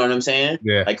 You know what I'm saying?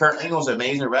 Yeah. Like Kurt Angle's an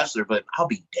amazing wrestler, but I'll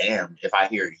be damned if I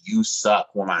hear "You Suck"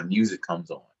 when my music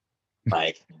comes on.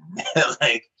 Like,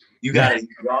 like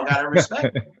y'all gotta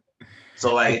respect it.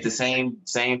 So like at the same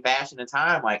fashion and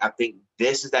time, like I think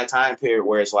this is that time period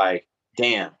where it's like,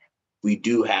 damn, we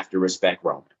do have to respect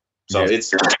Roman. So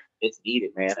it's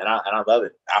needed, man, and I love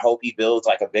it. I hope he builds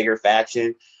like a bigger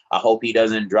faction. I hope he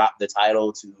doesn't drop the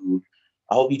title to.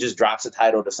 I hope he just drops the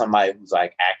title to somebody who's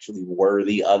like actually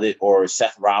worthy of it, or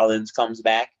Seth Rollins comes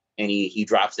back and he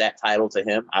drops that title to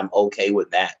him. I'm okay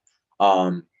with that.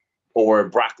 Or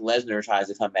Brock Lesnar tries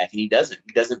to come back and he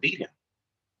doesn't beat him.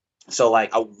 So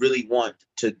like I really want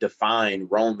to define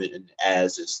Roman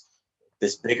as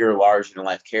this bigger, larger than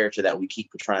life character that we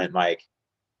keep portraying, like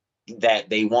that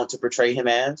they want to portray him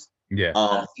as.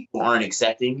 Yeah. People aren't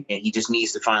accepting, and he just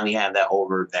needs to finally have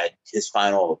that his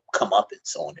final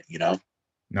comeuppance on it, you know.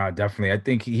 No, definitely. I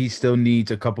think he still needs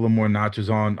a couple of more notches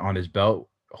on his belt,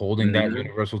 holding that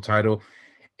Universal title.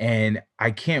 And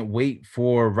I can't wait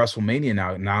for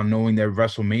WrestleMania now knowing that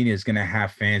WrestleMania is going to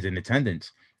have fans in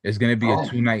attendance. It's going to be a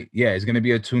 2-night. Yeah, it's going to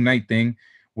be a 2-night thing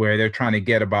where they're trying to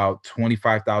get about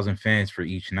 25,000 fans for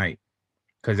each night,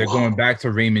 because they're going back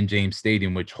to Raymond James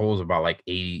Stadium, which holds about like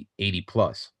 80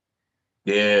 plus.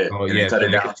 Yeah. Oh, yeah. Cut it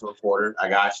down to a quarter. I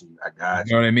got you. You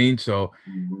know what I mean? So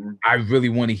I really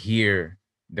want to hear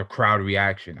the crowd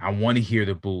reaction. I want to hear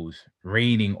the boos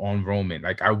raining on Roman.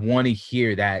 Like I want to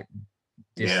hear that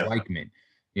dislikement,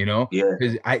 you know? Yeah.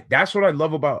 Because that's what I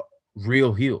love about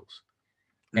real heels.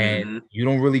 And you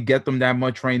don't really get them that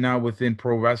much right now within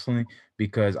pro wrestling,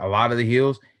 because a lot of the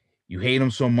heels, you hate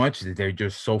them so much that they're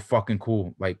just so fucking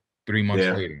cool like 3 months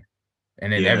later.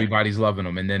 And then everybody's loving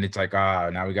them. And then it's like,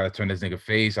 now we got to turn this nigga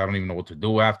face. I don't even know what to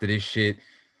do after this shit.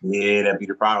 Yeah, that'd be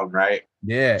the problem, right?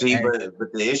 Yeah. See, but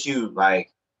the issue, like,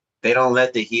 they don't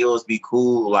let the heels be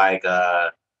cool like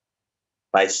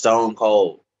Stone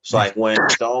Cold. So like when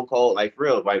Stone Cold, like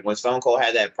real, like when Stone Cold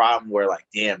had that problem where like,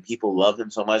 damn, people love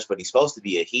him so much, but he's supposed to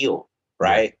be a heel,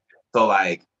 right? Yeah. So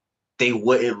like they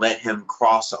wouldn't let him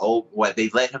cross over. They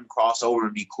let him cross over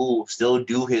and be cool, still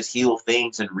do his heel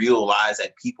things, and realize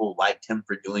that people liked him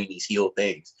for doing these heel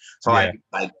things. So like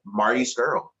Marty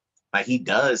Scurll, like he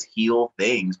does heel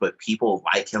things, but people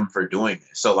like him for doing it.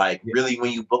 So like really,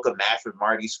 when you book a match with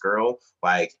Marty Scurll,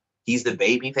 like he's the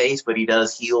baby face, but he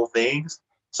does heel things.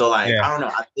 So like I don't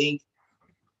know. I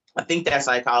think that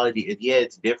psychology,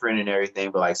 it's different and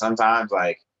everything, but like sometimes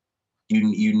like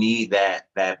you need that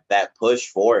push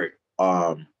for it.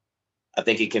 I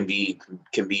think it can be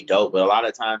dope, but a lot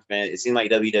of times, man, it seems like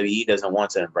WWE doesn't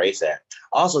want to embrace that.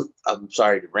 Also, I'm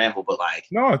sorry to ramble, but like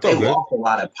they lost a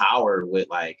lot of power with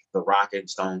like The Rock and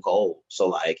Stone Cold. So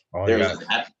like there's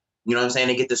that, you know what I'm saying?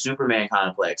 They get the Superman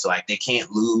complex. So like they can't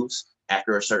lose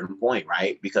after a certain point,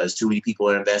 right? Because too many people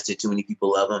are invested, too many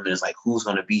people love them, and it's like, who's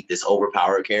going to beat this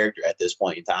overpowered character at this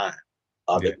point in time?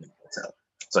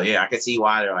 So yeah, I can see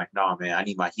why they're like, no, man, I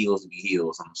need my heels to be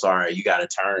heels. I'm sorry, you got to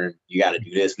turn, you got to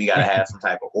do this, we got to have some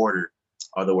type of order,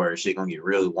 otherwise shit gonna get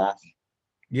really wonky.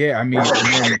 Yeah, I mean,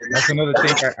 that's another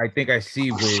thing I think I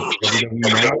see with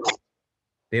WWE now.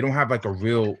 They don't have like a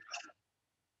real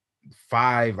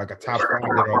like a top 5 that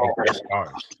are like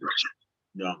stars.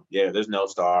 No, there's no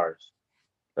stars.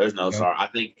 There's no star. I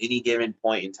think any given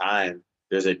point in time,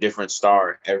 there's a different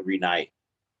star every night.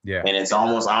 Yeah. And it's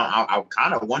almost, I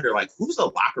kind of wonder, like, who's the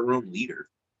locker room leader?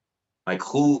 Like,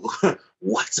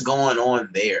 what's going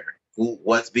on there?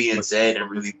 What's being said and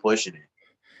really pushing it?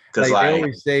 Because like they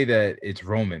always say that it's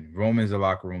Roman. Roman's the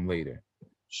locker room leader.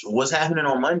 What's happening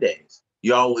on Mondays?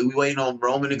 Y'all, we waiting on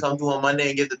Roman to come through on Monday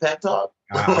and give the pep talk?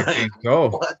 I think so.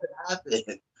 What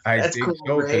happened? I think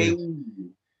crazy. So.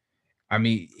 I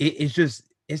mean,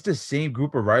 it's the same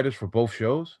group of writers for both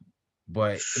shows,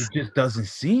 but it just doesn't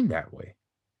seem that way.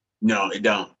 No, it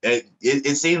don't.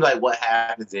 It seems like what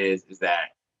happens is that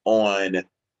on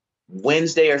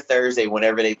Wednesday or Thursday,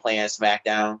 whenever they play on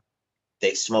SmackDown,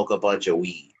 they smoke a bunch of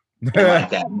weed. And like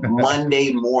that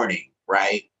Monday morning,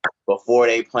 right before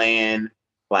they playing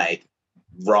like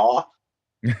Raw,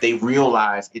 they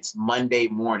realize it's Monday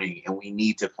morning and we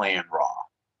need to plan Raw.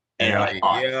 And they're like,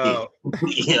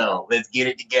 yo, let's get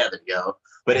it together, yo.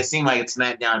 But it seemed like it's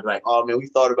SmackDown, like, oh man, we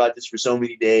thought about this for so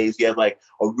many days. You have like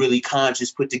a really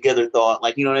conscious, put together thought,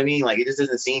 like, you know what I mean? Like, it just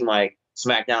doesn't seem like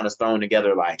SmackDown is thrown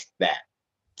together like that.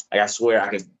 Like, I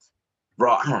swear,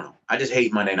 Raw. I don't know. I just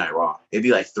hate Monday Night Raw. It'd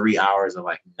be like 3 hours of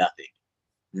like nothing.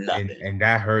 And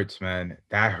that hurts, man.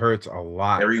 That hurts a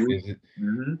lot. Every week.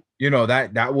 You know,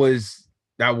 that was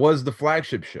the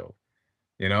flagship show.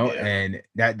 You know, and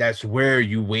that's where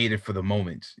you waited for the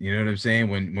moments. You know what I'm saying?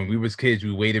 When we was kids,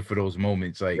 we waited for those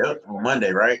moments. Like on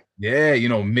Monday, right? Yeah, you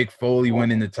know, Mick Foley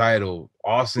winning the title,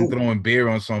 Austin throwing beer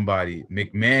on somebody,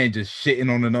 McMahon just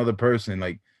shitting on another person.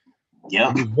 Like,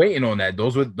 yeah, he was waiting on that.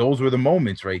 Those were the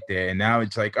moments right there. And now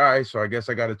it's like, all right, so I guess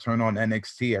I got to turn on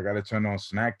NXT. I got to turn on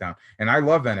SmackDown. And I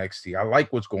love NXT. I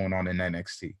like what's going on in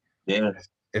NXT. Yeah,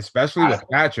 especially with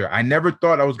Thatcher. I never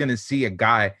thought I was gonna see a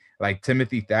guy like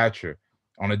Timothy Thatcher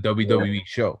on a WWE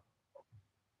show.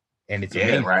 And it's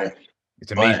amazing. Right.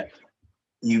 It's amazing.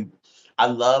 But I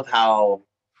love how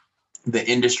the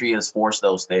industry has forced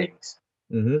those things.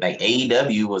 Like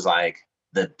AEW was like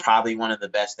probably one of the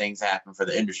best things that happened for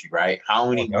the industry, right? How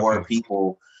many more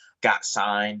people got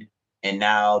signed and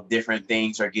now different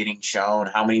things are getting shown?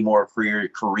 How many more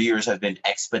careers have been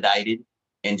expedited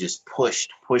and just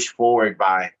pushed forward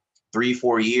by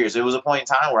 3-4 years? There was a point in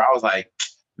time where I was like,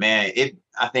 man,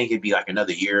 I think it'd be like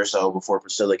another year or so before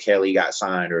Priscilla Kelly got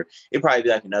signed, or it'd probably be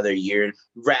like another year.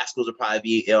 Rascals would probably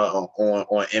be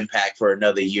on Impact for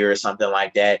another year or something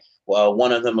like that. Well,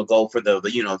 one of them will go for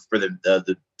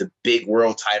the big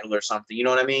world title or something. You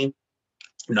know what I mean?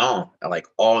 No, like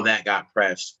all that got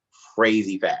pressed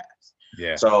crazy fast.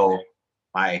 Yeah. So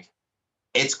like,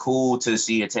 it's cool to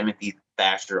see a Timothy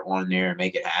Thatcher on there and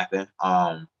make it happen.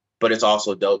 But it's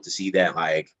also dope to see that,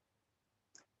 like,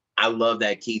 I love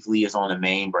that Keith Lee is on the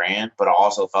main brand, but I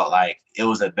also felt like it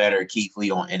was a better Keith Lee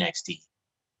on NXT.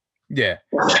 Yeah,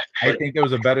 I think it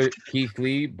was a better Keith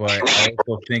Lee, but I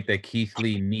also think that Keith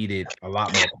Lee needed a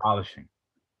lot more polishing.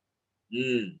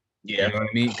 Yeah, you know what I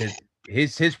mean? Because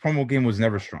his promo game was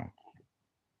never strong.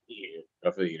 Yeah,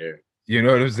 I feel you there. You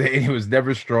know what I'm saying? He was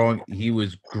never strong. He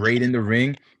was great in the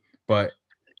ring, but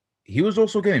he was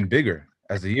also getting bigger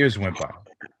as the years went by.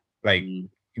 Like he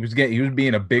was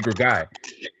being a bigger guy.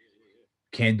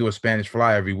 Can't do a Spanish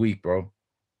fly every week, bro.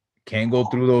 Can't go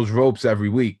through those ropes every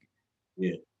week.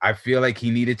 Yeah. I feel like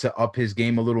he needed to up his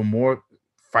game a little more,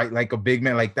 fight like a big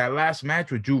man. Like that last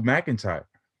match with Drew McIntyre.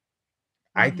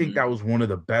 I think that was one of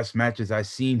the best matches I've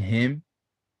seen him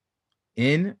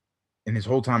in his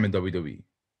whole time in WWE,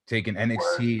 taking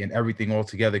NXT and everything all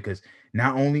together. Because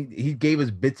not only he gave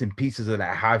us bits and pieces of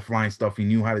that high flying stuff he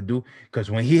knew how to do. Because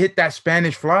when he hit that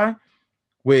Spanish fly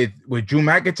with Drew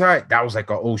McIntyre, that was like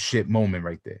a oh shit moment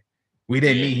right there. We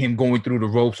didn't need him going through the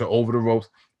ropes or over the ropes.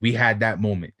 We had that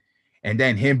moment. And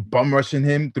then him bum rushing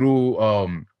him through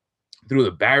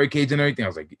the barricades and everything. I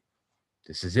was like,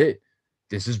 this is it.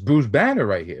 This is Bruce Banner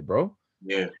right here, bro.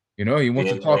 Yeah. You know, he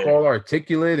wants to talk all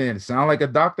articulate and sound like a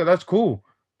doctor. That's cool.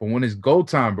 But when it's go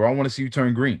time, bro, I want to see you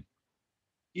turn green.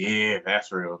 Yeah,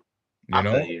 that's real. You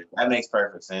know? That makes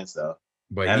perfect sense, though.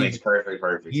 But that makes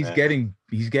perfect he's sense.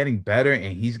 He's getting better,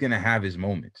 and he's gonna have his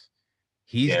moments.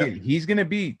 He's gonna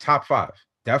be top 5.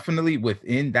 Definitely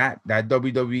within that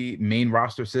WWE main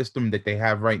roster system that they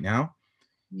have right now.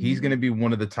 He's going to be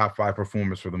one of the top 5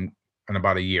 performers for them in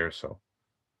about a year or so.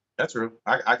 That's true.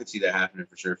 I could see that happening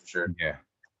for sure. Yeah.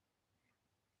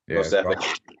 Most definitely.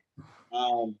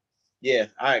 Yeah,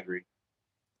 I agree.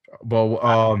 But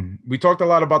we talked a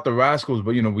lot about the Rascals,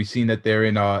 but we've seen that they're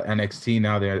in NXT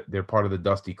now. They're part of the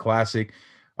Dusty Classic.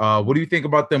 What do you think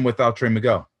about them without Trey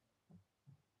Miguel?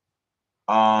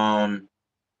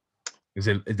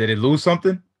 Did it lose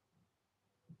something?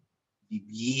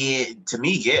 Yeah, to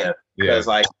me, yeah. Because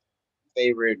like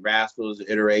favorite Rascals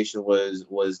iteration was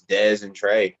Dez and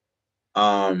Trey.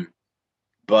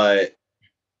 But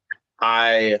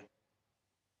I'm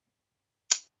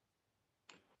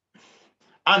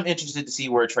interested to see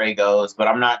where Trey goes, but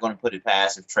I'm not going to put it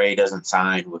past if Trey doesn't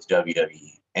sign with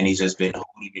WWE and he's just been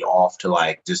holding it off to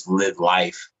like just live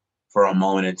life for a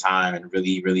moment in time and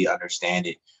really, really understand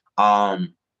it.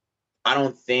 I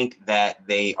don't think that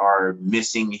they are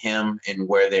missing him in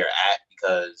where they're at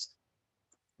because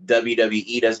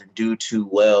WWE doesn't do too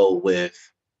well with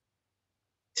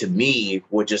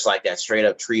just like that straight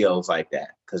up trios like that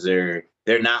because they're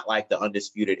not like the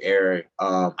Undisputed Era.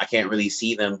 I can't really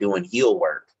see them doing heel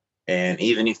work, and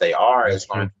even if they are, it's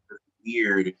going to be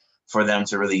weird for them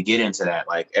to really get into that.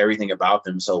 Like everything about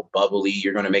them so bubbly,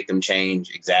 you're going to make them change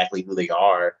exactly who they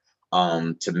are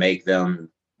to make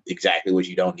them exactly what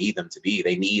you don't need them to be.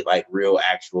 They need like real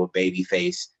actual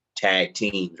babyface tag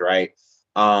teams, right?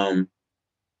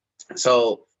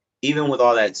 So even with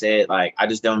all that said, like I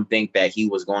just don't think that he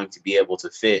was going to be able to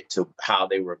fit to how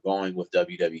they were going with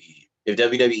WWE. If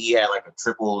WWE had like a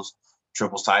triples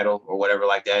title or whatever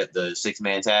like that, the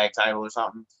 6-man tag title or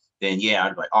something, then yeah,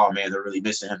 I'd be like, oh man, they're really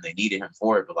missing him. They needed him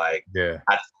for it. But like, I just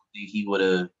don't think he would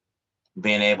have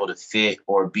been able to fit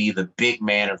or be the big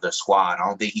man of the squad. I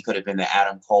don't think he could have been the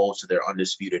Adam Cole to their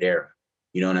Undisputed Era.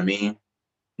 You know what I mean?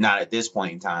 Not at this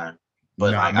point in time.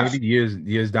 But nah, maybe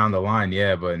years down the line,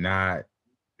 yeah, but not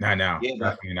now. Yeah,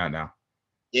 definitely not now.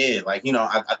 Yeah, like, you know,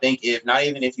 I think if not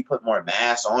even if you put more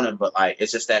mass on him, but like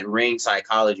it's just that ring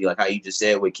psychology, like how you just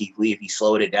said with Keith Lee, if he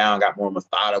slowed it down, got more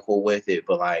methodical with it,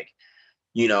 but like,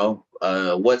 you know,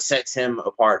 what sets him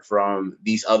apart from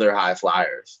these other high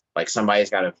flyers? Like somebody's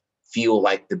got to feel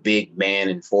like the big man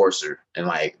enforcer, and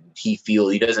like he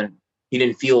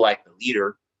didn't feel like the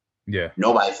leader. Yeah.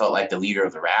 Nobody felt like the leader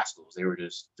of the Rascals. They were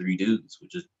just three dudes,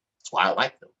 that's why I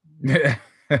like them.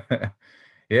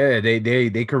 Yeah,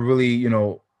 they could really, you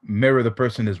know, mirror the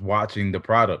person that's watching the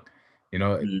product. You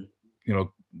know, you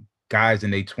know, guys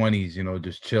in their 20s, you know,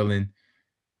 just chilling.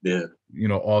 Yeah. You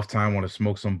know, off time, want to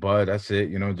smoke some bud. That's it.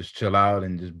 You know, just chill out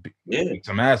and just beat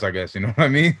some ass, I guess. You know what I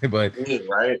mean? But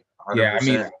right. 100%. yeah, I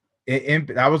mean,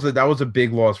 that was a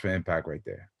big loss for Impact right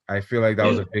there. I feel like that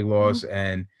was a big loss,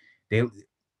 and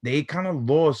they kind of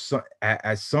lost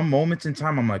at some moments in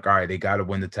time. I'm like, all right, they got to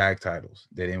win the tag titles.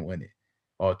 They didn't win it.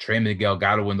 Oh, Trey Miguel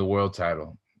got to win the world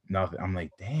title. Nothing. I'm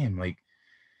like, damn, like.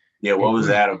 Yeah, what was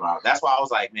that about? That's why I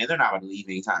was like, man, they're not going to leave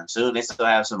anytime soon. They still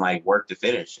have some like work to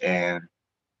finish, and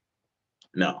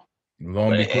no.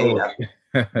 Long before.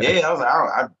 Yeah, I was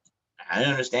like, I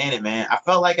didn't understand it, man. I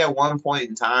felt like at one point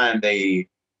in time they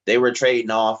were trading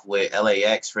off with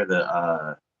LAX for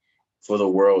the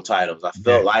world titles. I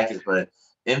felt like it, but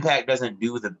Impact doesn't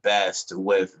do the best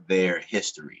with their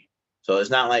history. So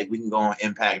it's not like we can go on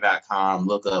impact.com,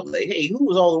 look up like, hey, who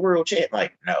was all the world champ?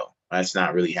 Like, no, that's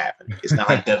not really happening. It's not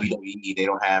like WWE. They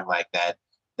don't have like that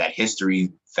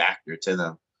history factor to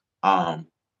them.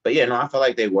 But yeah, no, I feel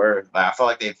like they were. Like, I feel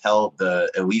like they've held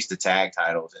at least the tag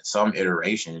titles in some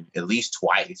iteration, at least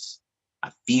twice.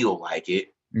 I feel like it.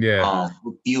 Yeah.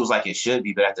 It feels like it should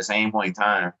be, but at the same point in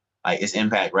time, like it's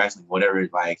Impact Wrestling. Whatever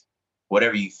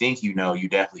you think you know, you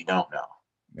definitely don't know.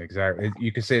 Exactly.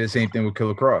 You could say the same thing with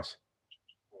Killer Kross.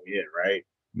 Yeah, right.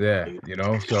 Yeah, you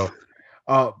know, so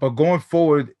but going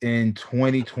forward in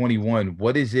 2021,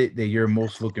 what is it that you're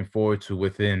most looking forward to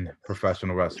within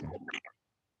professional wrestling?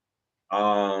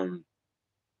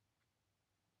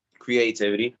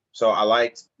 Creativity. So I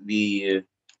liked the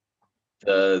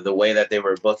way that they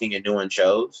were booking and doing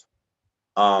shows.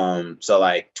 So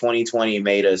like 2020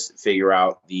 made us figure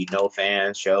out the no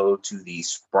fan show to the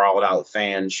sprawled out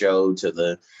fan show to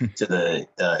the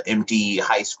empty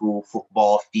high school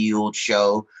football field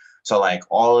show. So like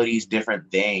all of these different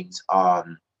things,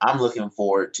 I'm looking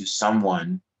forward to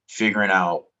someone figuring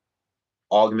out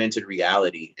augmented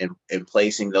reality and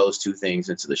placing those two things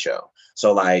into the show.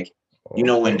 So like, you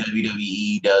know, when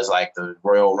WWE does like the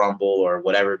Royal Rumble or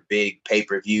whatever big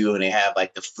pay-per-view and they have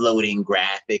like the floating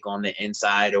graphic on the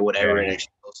inside or whatever, and it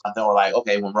shows something, or like,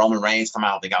 okay, when Roman Reigns come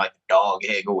out, they got like the dog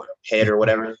head or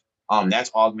whatever.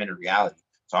 That's augmented reality.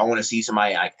 So I want to see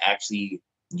somebody like actually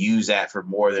use that for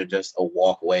more than just a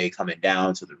walkway coming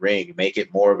down to the ring. Make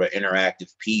it more of an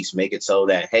interactive piece. Make it so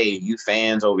that, hey, you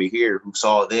fans over here who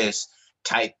saw this,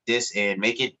 type this in.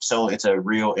 Make it so it's a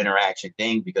real interaction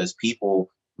thing, because people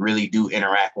really do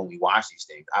interact when we watch these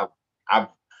things.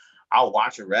 I'll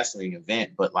watch a wrestling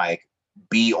event, but like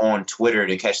be on Twitter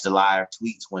to catch the live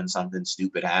tweets when something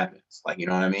stupid happens. Like, you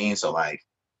know what I mean? So like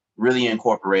really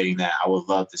incorporating that. I would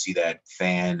love to see that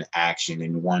fan action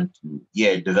and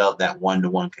develop that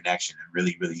one-to-one connection and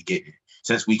really, really get it.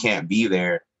 Since we can't be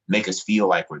there, make us feel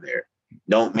like we're there.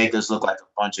 Don't make us look like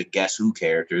a bunch of Guess Who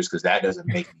characters, because that doesn't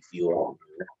make me feel all good.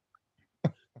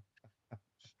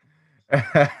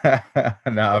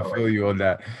 Nah, I feel you on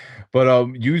that. But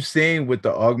you saying with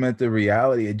the augmented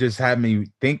reality, it just had me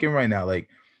thinking right now, like,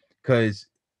 because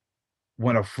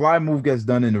when a fly move gets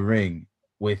done in the ring,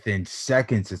 within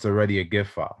seconds, it's already a GIF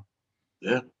file.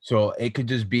 Yeah. So it could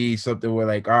just be something where,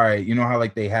 like, all right, you know how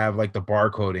like they have like the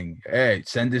barcoding, hey,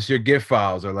 send us your GIF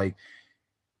files, or like,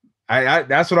 I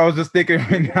that's what I was just thinking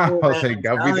right now. I was like,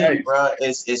 that'd be nice. Bro,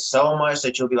 it's so much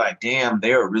that you'll be like, damn,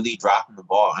 they're really dropping the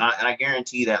ball. And I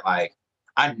guarantee that, like,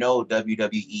 I know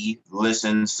WWE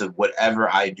listens to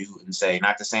whatever I do and say,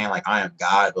 not to saying like I am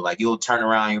God, but like you'll turn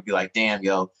around and you'll be like, damn,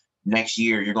 yo, next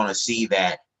year you're gonna see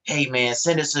that, hey man,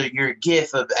 send us your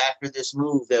GIF of after this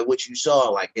move that what you saw.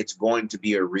 Like, it's going to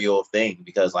be a real thing,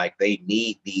 because like they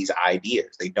need these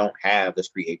ideas. They don't have this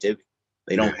creativity.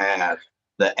 They don't have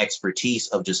the expertise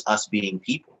of just us being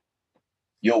people.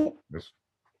 Yo,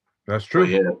 that's true.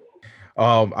 Yeah.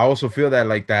 I also feel that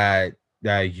like that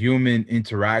human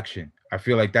interaction, I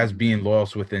feel like that's being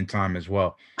lost within time as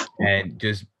well. And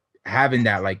just having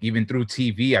that, like, even through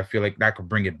TV, I feel like that could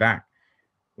bring it back.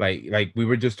 Like we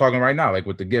were just talking right now, like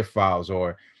with the GIF files,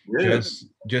 or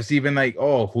just even like,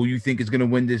 oh, who you think is gonna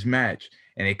win this match,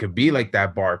 and it could be like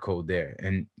that barcode there,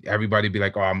 and everybody be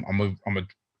like, oh, I'm gonna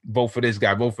vote for this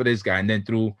guy, and then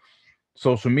through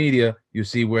social media, you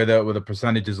see where the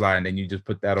percentages lie, and then you just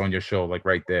put that on your show, like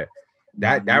right there.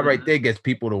 That right there gets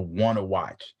people to want to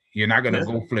watch. You're not gonna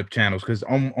go flip channels, because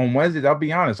on Wednesdays, I'll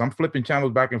be honest, I'm flipping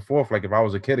channels back and forth like if I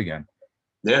was a kid again.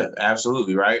 Yeah,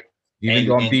 absolutely, right. Even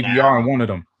though I'm DVR in one of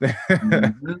them.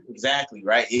 Exactly,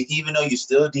 right. Even though you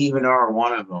still DVR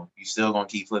one of them, you still gonna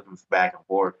keep flipping back and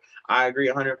forth. I agree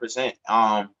 100%.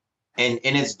 And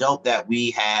it's dope that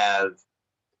we have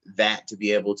that to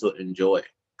be able to enjoy,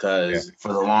 because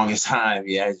for the longest time,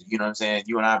 you know what I'm saying,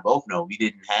 you and I both know we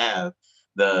didn't have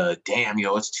the damn,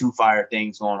 it's two fire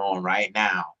things going on right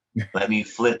now. Let me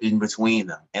flip in between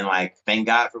them. And like, thank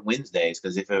God for Wednesdays,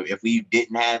 because if we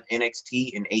didn't have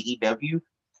NXT and AEW,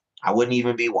 I wouldn't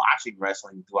even be watching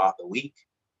wrestling throughout the week.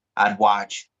 I'd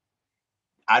watch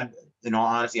an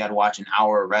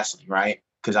hour of wrestling, right?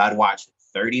 Because I'd watch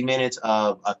 30 minutes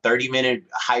of a 30-minute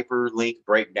hyperlink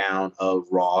breakdown of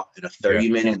Raw and a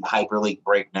 30-minute hyperlink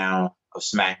breakdown of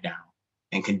SmackDown,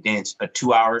 and condense a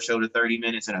 2-hour show to 30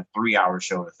 minutes and a 3-hour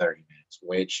show to 30 minutes,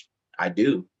 which I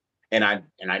do. And I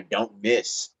don't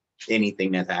miss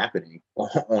anything that's happening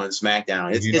on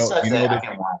SmackDown. It's such that I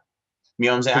can watch. You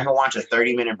know what I'm saying? I can watch a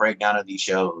 30-minute breakdown of these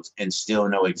shows and still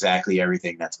know exactly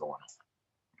everything that's going on.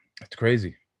 It's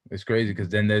crazy. It's crazy, because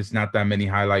then there's not that many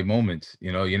highlight moments.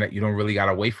 You don't really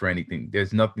gotta wait for anything.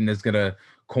 There's nothing that's gonna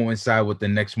coincide with the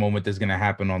next moment that's gonna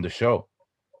happen on the show.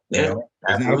 It's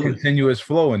not a continuous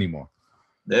flow anymore.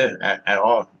 Yeah, at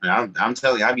all. I'm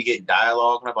telling you, I be getting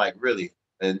dialogue, and I'm like, really?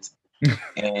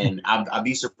 And I'd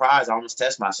be surprised. I almost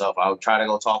test myself. I would try to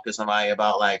go talk to somebody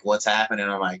about like what's happening.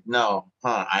 I'm like, no,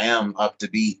 I am up to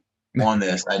beat on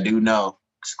this. I do know.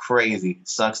 It's crazy. It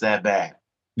sucks that bad.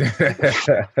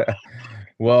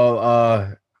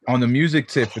 Well, on the music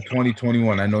tip for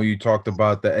 2021, I know you talked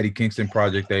about the Eddie Kingston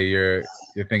project that you're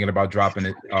thinking about dropping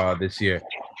it this year.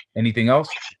 Anything else?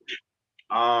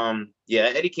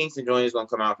 Eddie Kingston joint is gonna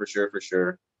come out for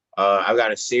sure. I've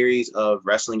got a series of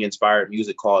wrestling inspired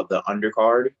music called The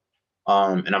Undercard.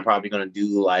 And I'm probably gonna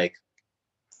do like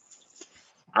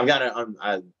I've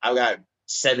got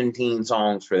 17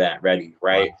 songs for that ready,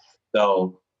 right? Wow.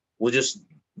 So we'll just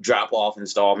drop off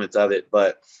installments of it.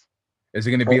 But is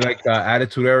it gonna be like the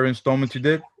Attitude Era installment you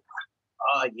did?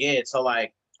 So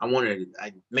like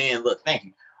look, thank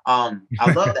you. I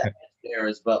love that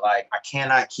eras, but like I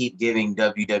cannot keep giving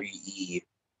WWE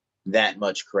that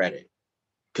much credit,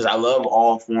 because I love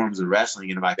all forms of wrestling,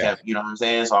 and if I kept, you know what I'm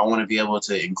saying? So I want to be able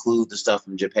to include the stuff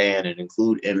from Japan and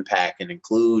include Impact and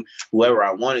include whoever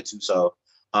I wanted to. So,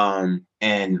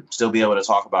 and still be able to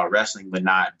talk about wrestling, but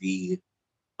not be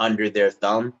under their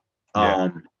thumb.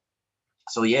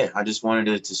 So I just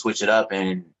wanted to switch it up,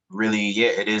 and really,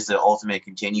 it is the ultimate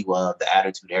continue of the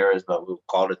Attitude Eras, but we'll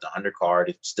call it the Undercard.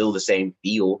 It's still the same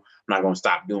feel. I'm not going to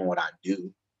stop doing what I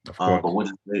do, but we'll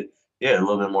just, a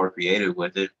little bit more creative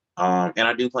with it. And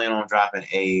I do plan on dropping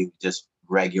a just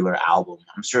regular album.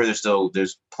 I'm sure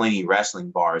there's plenty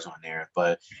wrestling bars on there,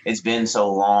 but it's been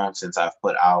so long since I've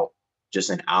put out just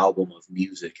an album of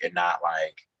music and not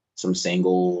like some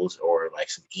singles or like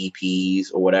some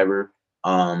EPs or whatever.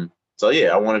 I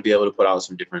want to be able to put out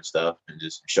some different stuff and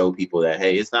just show people that,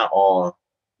 hey, it's not all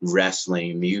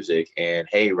wrestling music, and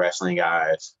hey, wrestling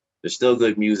guys, there's still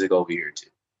good music over here too.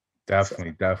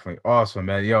 Definitely. Awesome,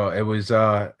 man. Yo, it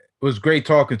was great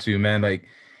talking to you, man. Like,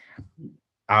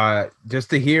 just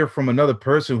to hear from another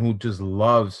person who just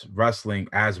loves wrestling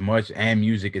as much and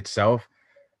music itself.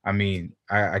 I mean,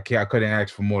 I couldn't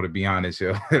ask for more, to be honest.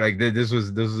 Yo. Like this was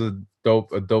a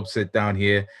dope sit down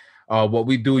here. What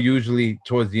we do usually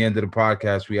towards the end of the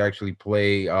podcast, we actually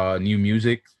play new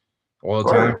music all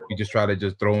the time. We just try to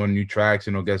just throw in new tracks,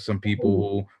 get some people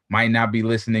who might not be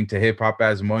listening to hip hop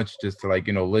as much, just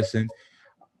to listen.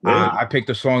 I picked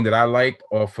a song that I liked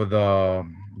off of the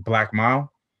Black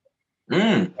Mile.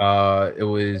 It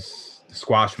was the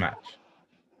Squash Match.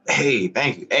 Hey,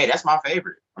 thank you. Hey, that's my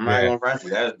favorite. I'm not gonna front you.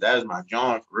 That is my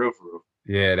joint for real.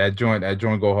 Yeah, that joint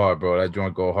go hard, bro. That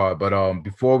joint go hard. But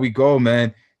before we go,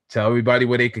 man, tell everybody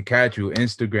where they could catch you: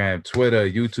 Instagram, Twitter,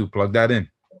 YouTube. Plug that in.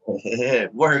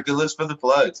 Word, good list for the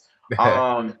plugs.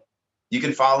 You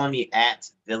can follow me at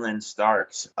Villain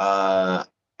Starks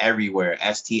everywhere.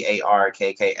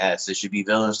 STARKKS. It should be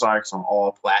Villain Starks on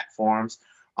all platforms.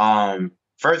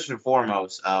 First and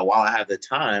foremost, while I have the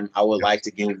time, I would like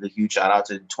to give a huge shout out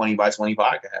to 20 by 20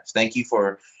 podcast. Thank you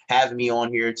for having me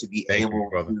on here to be able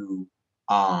to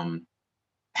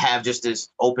have just this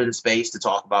open space to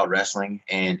talk about wrestling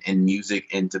and music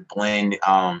and to blend.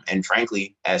 And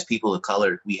frankly, as people of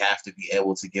color, we have to be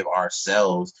able to give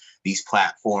ourselves these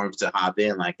platforms to hop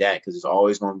in like that, because there's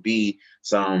always going to be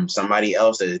somebody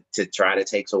else to try to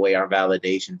take away our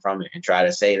validation from it and try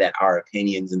to say that our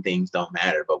opinions and things don't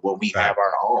matter. But when we have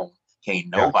our own, can't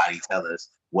nobody tell us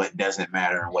what doesn't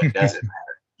matter and what doesn't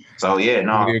matter. So yeah,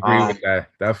 no, I agree with that.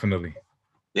 Definitely.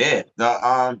 Yeah,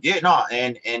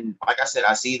 and like I said,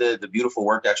 I see the beautiful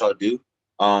work that y'all do.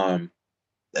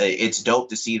 It's dope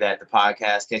to see that the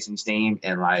podcast catching steam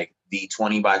and like the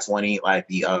 20 by 20, like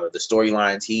the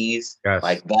storyline tease,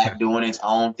 like that doing its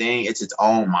own thing. It's its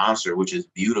own monster, which is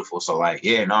beautiful. So like,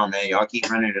 yeah, no, man, y'all keep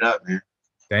running it up, man.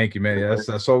 Thank you, man. Yeah,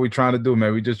 that's all we're trying to do,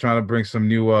 man. We're just trying to bring some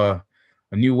new a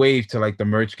new wave to like the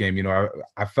merch game. You know,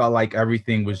 I felt like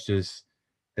everything was just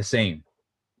the same.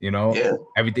 You know,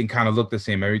 everything kind of looked the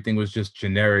same. Everything was just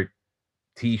generic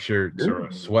T-shirts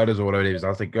or sweaters or whatever it is. I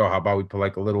was like, yo, how about we put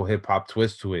like a little hip hop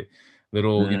twist to it,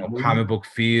 little you know, comic book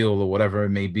feel or whatever it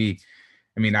may be.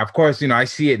 I mean, of course, you know, I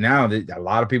see it now that a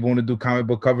lot of people want to do comic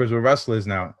book covers with wrestlers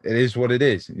now. It is what it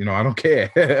is. You know, I don't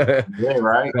care. Yeah,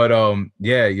 right. But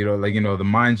yeah, you know, like, you know, the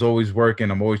mind's always working.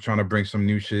 I'm always trying to bring some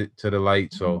new shit to the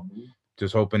light. So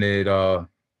just hoping it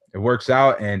works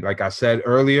out. And like I said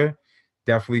earlier,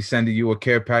 definitely sending you a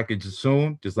care package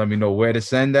soon. Just let me know where to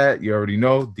send that. You already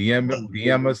know.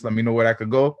 DM us. Let me know where that could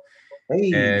go.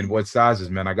 Hey. And what sizes,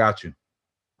 man. I got you.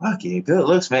 Okay, good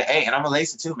looks, man. Hey, and I'm a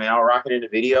lace it too, man. I'll rock it in the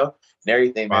video and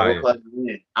everything, man. We'll plug it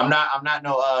in. I'm not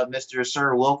no Mr.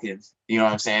 Sir Wilkins, you know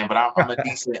what I'm saying? But I'm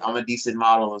a decent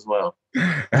model as well.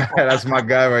 That's my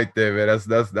guy right there, man.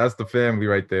 That's the family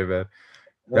right there, man.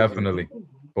 Definitely.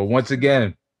 But once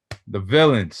again, the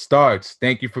villain Starks.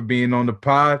 Thank you for being on the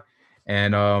pod.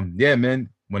 And yeah, man,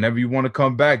 whenever you want to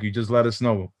come back, you just let us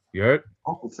know. You heard?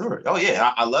 Oh, for sure. Oh,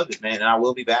 yeah. I love it, man. And I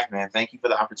will be back, man. Thank you for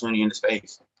the opportunity in the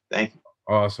space. Thank you.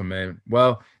 Awesome, man.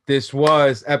 Well, this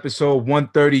was episode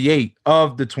 138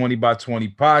 of the 20 by 20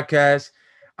 podcast.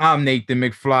 I'm Nathan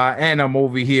McFly, and I'm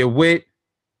over here with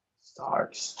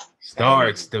Starks,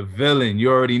 the villain. You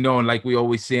already know, and like we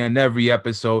always say on every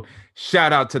episode,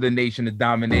 shout out to the Nation of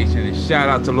Domination and shout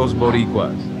out to Los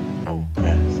Boricuas.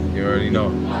 You already know.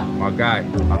 My guy.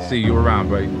 I'll see you around,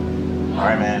 buddy. All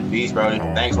right, man. Peace, Brody.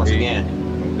 Thanks once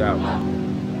again. No doubt.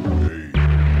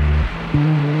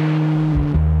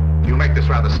 You'll make this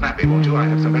rather snappy, won't you? I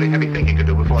have some very heavy thinking to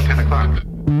do before 10 o'clock.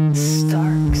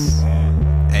 Starks.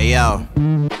 Hey, yo.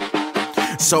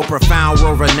 So profound,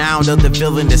 world renowned of the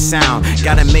villain to sound.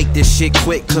 Gotta make this shit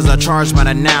quick, cause I charge by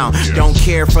the now. Don't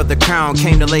care for the crown,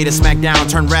 came to lay the smack down.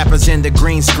 Turn rappers into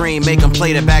green screen, make them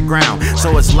play the background.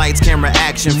 So it's lights, camera,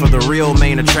 action for the real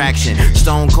main attraction.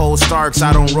 Stone Cold Starks,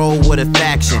 I don't roll with a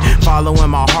faction. Following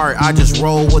my heart, I just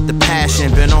roll with the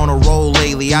passion. Been on a roll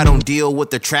lately, I don't deal with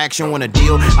the traction. When a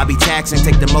deal, I be taxing,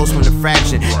 take the most from the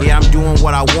fraction. Yeah, I'm doing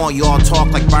what I want, you all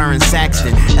talk like Byron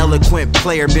Saxton. Eloquent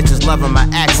player, bitches loving my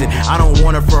accent. I don't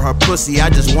want her for her pussy, I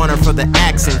just want her for the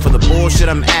accent. For the bullshit,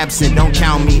 I'm absent, don't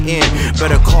count me in.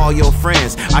 Better call your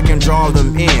friends, I can draw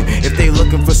them in. If they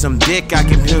looking for some dick, I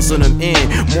can pencil them in.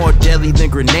 More deadly than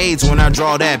grenades when I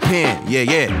draw that pen. Yeah,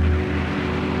 yeah.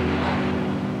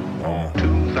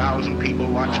 2,000 people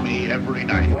watch me every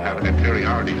night. You have an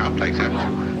inferiority complex, haven't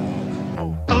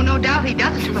you? Oh, no doubt he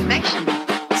does it to perfection.